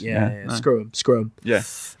chunky. those. Yeah. No. Screw them.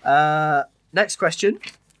 Yeah. Next question.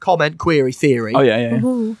 Comment, query, theory. Oh, yeah.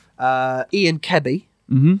 Ian Kebby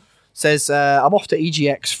Mm-hmm. says, I'm off to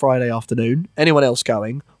EGX Friday afternoon. Anyone else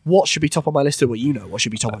going? What should be top on my list? What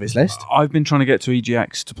should be top of his list? I've been trying to get to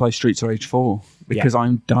EGX to play Streets of Rage 4 because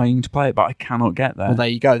I'm dying to play it, but I cannot get there. Well, there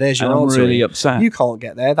you go. There's your And answer. I'm really upset. You can't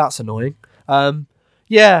get there. That's annoying.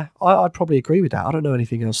 I'd probably agree with that. I don't know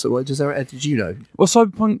anything else. Did you know? Well,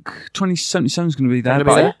 Cyberpunk 2077 is going to be there, Gonna be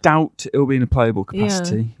but there? I doubt it'll be in a playable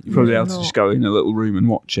capacity. You'll probably be able to just go in a little room and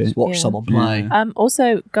watch it. Just watch someone play.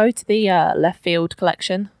 Also, go to the Left Field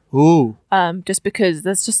collection. Ooh. Just because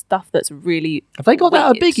there's just stuff that's really. Have they got that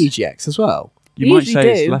at weird. big EGX as well? You They might usually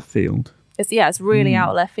say it's do. left field. It's really out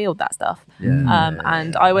of left field, that stuff.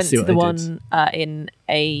 And I went see to what the they one in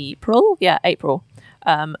April. Yeah, April.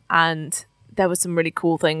 And there were some really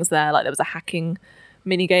cool things there. Like there was a hacking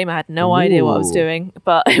mini game. I had no idea what I was doing,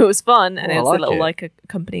 but it was fun, and it was a little like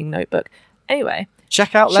accompanying notebook. Anyway,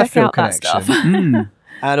 check out Left Field Connection. That stuff.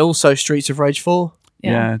 And also Streets of Rage 4.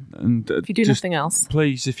 Yeah, and if you do nothing else,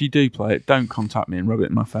 please, if you do play it, don't contact me and rub it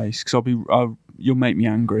in my face because you'll make me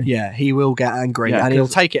angry. Yeah, he will get angry, and he'll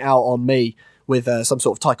take it out on me with some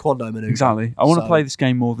sort of taekwondo maneuver. Exactly. I want to play this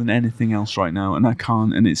game more than anything else right now, and I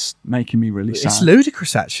can't, and it's making me really sad. It's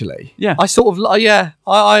ludicrous, actually. Yeah. I sort of,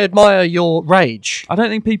 I admire your rage. I don't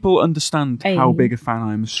think people understand how big a fan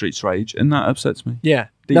I am of Streets Rage, and that upsets me. Yeah.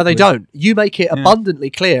 Deeply. No, they don't. You make it abundantly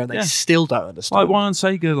clear, and they still don't understand. Like, why aren't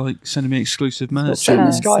Sega sending me exclusive merch? Send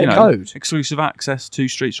this guy a code. Exclusive access to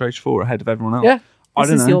Streets Rage 4 ahead of everyone else. Yeah. I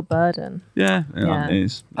don't know. This is your burden. Yeah, it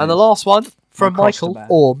is. And the last one from Michael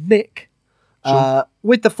or Mick.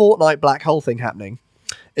 With the Fortnite black hole thing happening,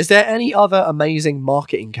 is there any other amazing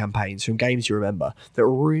marketing campaigns from games you remember that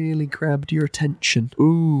really grabbed your attention?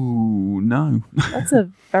 Ooh, no. That's a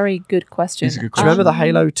very good question. It's a good Do you remember the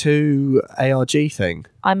Halo 2 ARG thing?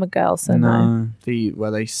 I'm a girl, so no.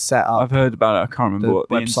 Where they set up. I've heard about it. I can't remember what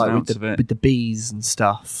the website with the bees and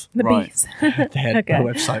stuff. The bees. They had a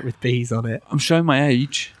website with bees on it. I'm showing my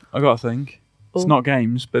age. I got to think. It's not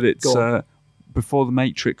games, but it's before The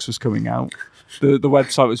Matrix was coming out. The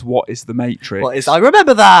website was What is the Matrix? I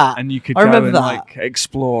remember that. And you could go and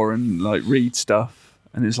explore and read stuff.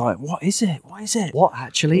 And it's like, what is it? What is it? What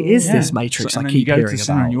actually is this Matrix I keep hearing about? You go to the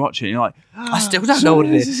cinema and you watch it and you're like, I still don't know what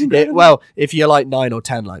it is. Well, if you're like 9 or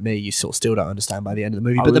 10 like me, you sort of still don't understand by the end of the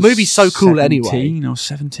movie. But the movie's so cool anyway. I was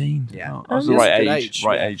 17. Yeah. I was the right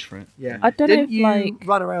age for it. Yeah. I don't Didn't know if you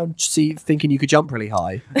run around thinking you could jump really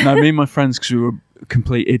high? No, me and my friends, because we were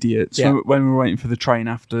complete idiots, when we were waiting for the train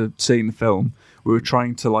after seeing the film, we were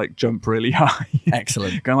trying to jump really high.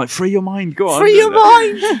 Excellent. Going free your mind, go on. Free your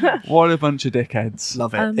mind! What a bunch of dickheads.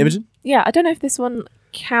 Love it. Imogen? Yeah, I don't know if this one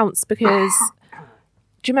counts because...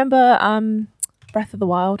 do you remember Breath of the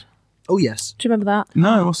Wild? Oh, yes. Do you remember that?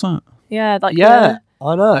 No, what's that? Yeah,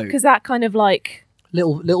 I know. Because that kind of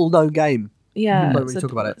little known game. Yeah. Don't really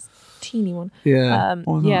talk about it. Teeny one. Yeah.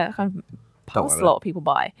 Kind of passed a lot of people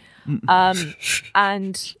by.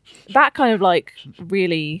 And that kind of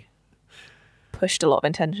really pushed a lot of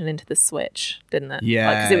attention into the Switch, didn't it? Yeah,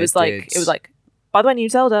 because it was by the way, new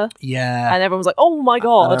Zelda. Yeah, and everyone was like, "Oh my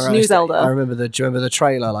god, new Zelda!" I remember do you remember the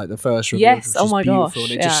trailer, the first reveal? Yes, oh my gosh,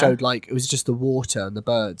 and it just showed it was just the water and the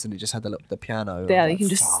birds, and it just had the piano. Yeah, you can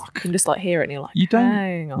just hear it, and you're like, you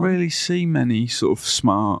don't really see many sort of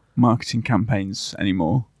smart marketing campaigns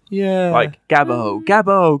anymore. Yeah. Gabbo.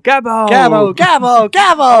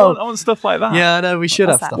 I want stuff like that. Yeah, I know, we should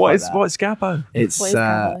have stuff like that. What's Gabbo? It's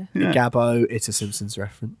Gabbo, it's a Simpsons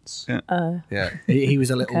reference. Yeah. He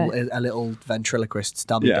was a little ventriloquist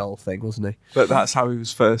dummy doll thing, wasn't he? But that's how he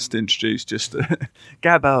was first introduced, just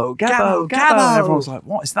Gabbo. And everyone was like,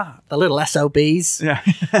 what is that? The little SOBs. Yeah.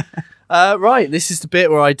 Right, this is the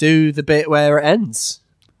bit where I do the bit where it ends.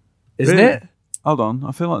 Isn't it? Hold on,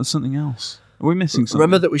 I feel like there's something else. Are we missing something?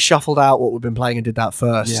 Remember that we shuffled out what we've been playing and did that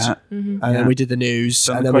first. Yeah. And then we did the news,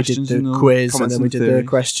 and then we did the quiz, and then we did the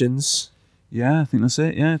questions. Yeah, I think that's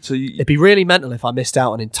it. Yeah. So it'd be really mental if I missed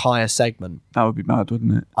out an entire segment. That would be bad,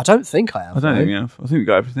 wouldn't it? I don't think I have. I don't think we have. I think we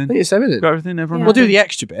got everything. I think it's everything. Got everything. Everyone. We'll do the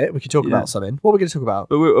extra bit. We can talk about something. What are we going to talk about?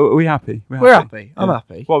 But are we happy? We're happy. I'm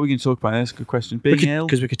happy. What are we going to talk about? That's a good question. Being ill?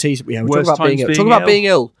 Because we could tease it. Yeah, we'll talk about being ill. Talk about being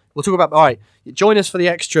ill. We'll talk about, all right, join us for the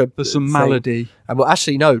extra. For some malady. And well,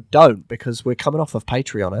 actually, no, don't, because we're coming off of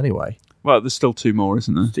Patreon anyway. Well, there's still 2 more,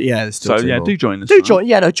 isn't there? Yeah, there's still 2 more. Do join us.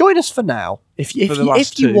 Join us for now. If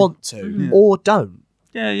you want to, or don't.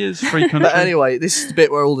 Yeah, it's free country. But anyway, this is the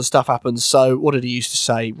bit where all the stuff happens. So, what did he used to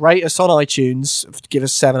say? Rate us on iTunes. Give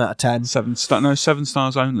us 7 out of 10. 7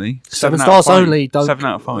 stars only. 7 stars only. 7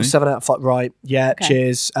 out of 5. 7 out of 5. Right. Yeah. Okay.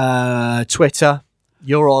 Cheers. Twitter.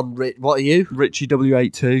 You're on. What are you? Richie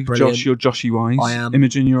W82. Brilliant. Josh, you're Joshy Wise. I am.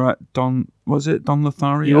 Imogen, you're at Don. Was it Don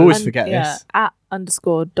Lothario? You always forget this. @_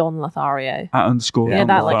 Don Lothario. @_ Yeah, Don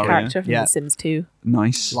that Lothario. character from The Sims 2.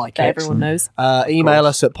 Nice. That everyone knows. Email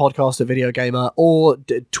us at podcast@videogamer, or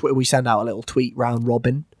we send out a little tweet round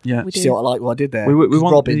Robin. Yeah. See what I did there? We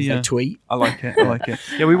want Robin's they tweet. I like it.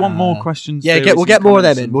 Yeah, we want more questions. Yeah, we'll get more of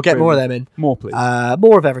them in. More, please.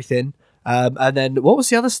 More of everything. And then what was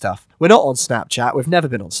the other stuff? We're not on Snapchat. We've never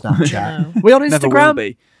been on Snapchat. No. We're on Instagram. Never will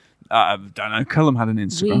be. I don't know. Cullum had an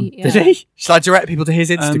Instagram. Did he? Shall I direct people to his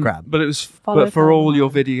Instagram? But it was for all your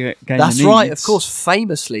video game That's needs. right. Of course,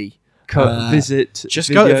 famously. Visit.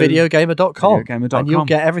 Go to videogamer.com and you'll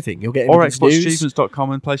get everything. You'll get or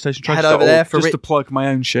XboxAchievements.com and PlayStation Trophy. Head over there for just to plug my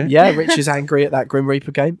own shit. Yeah, Rich is angry at that Grim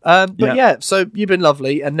Reaper game. So you've been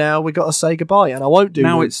lovely, and now we got to say goodbye. And I won't do.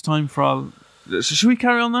 Now it's time for our should we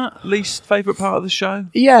carry on that? Least favourite part of the show?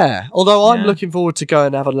 Yeah, although I'm Yeah. looking forward to go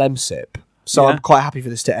and have a Lemsip. So Yeah. I'm quite happy for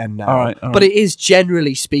this to end now. All right. But it is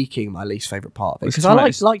generally speaking my least favourite part of it. Because I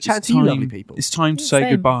like chatting to you lovely people. It's time to say Same.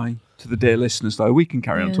 goodbye to the dear listeners, though. We can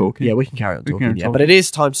carry on talking. Yeah, we can carry on We can talking. carry on Yeah, talking. but it is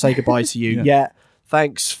time to say goodbye to you. Yeah. Yeah.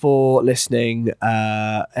 Thanks for listening.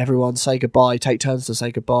 Everyone say goodbye. Take turns to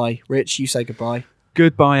say goodbye. Rich, you say goodbye.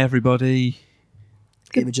 Goodbye, everybody.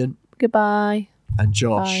 Imogen Goodbye. and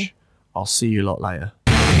Josh. Bye. I'll see you a lot later.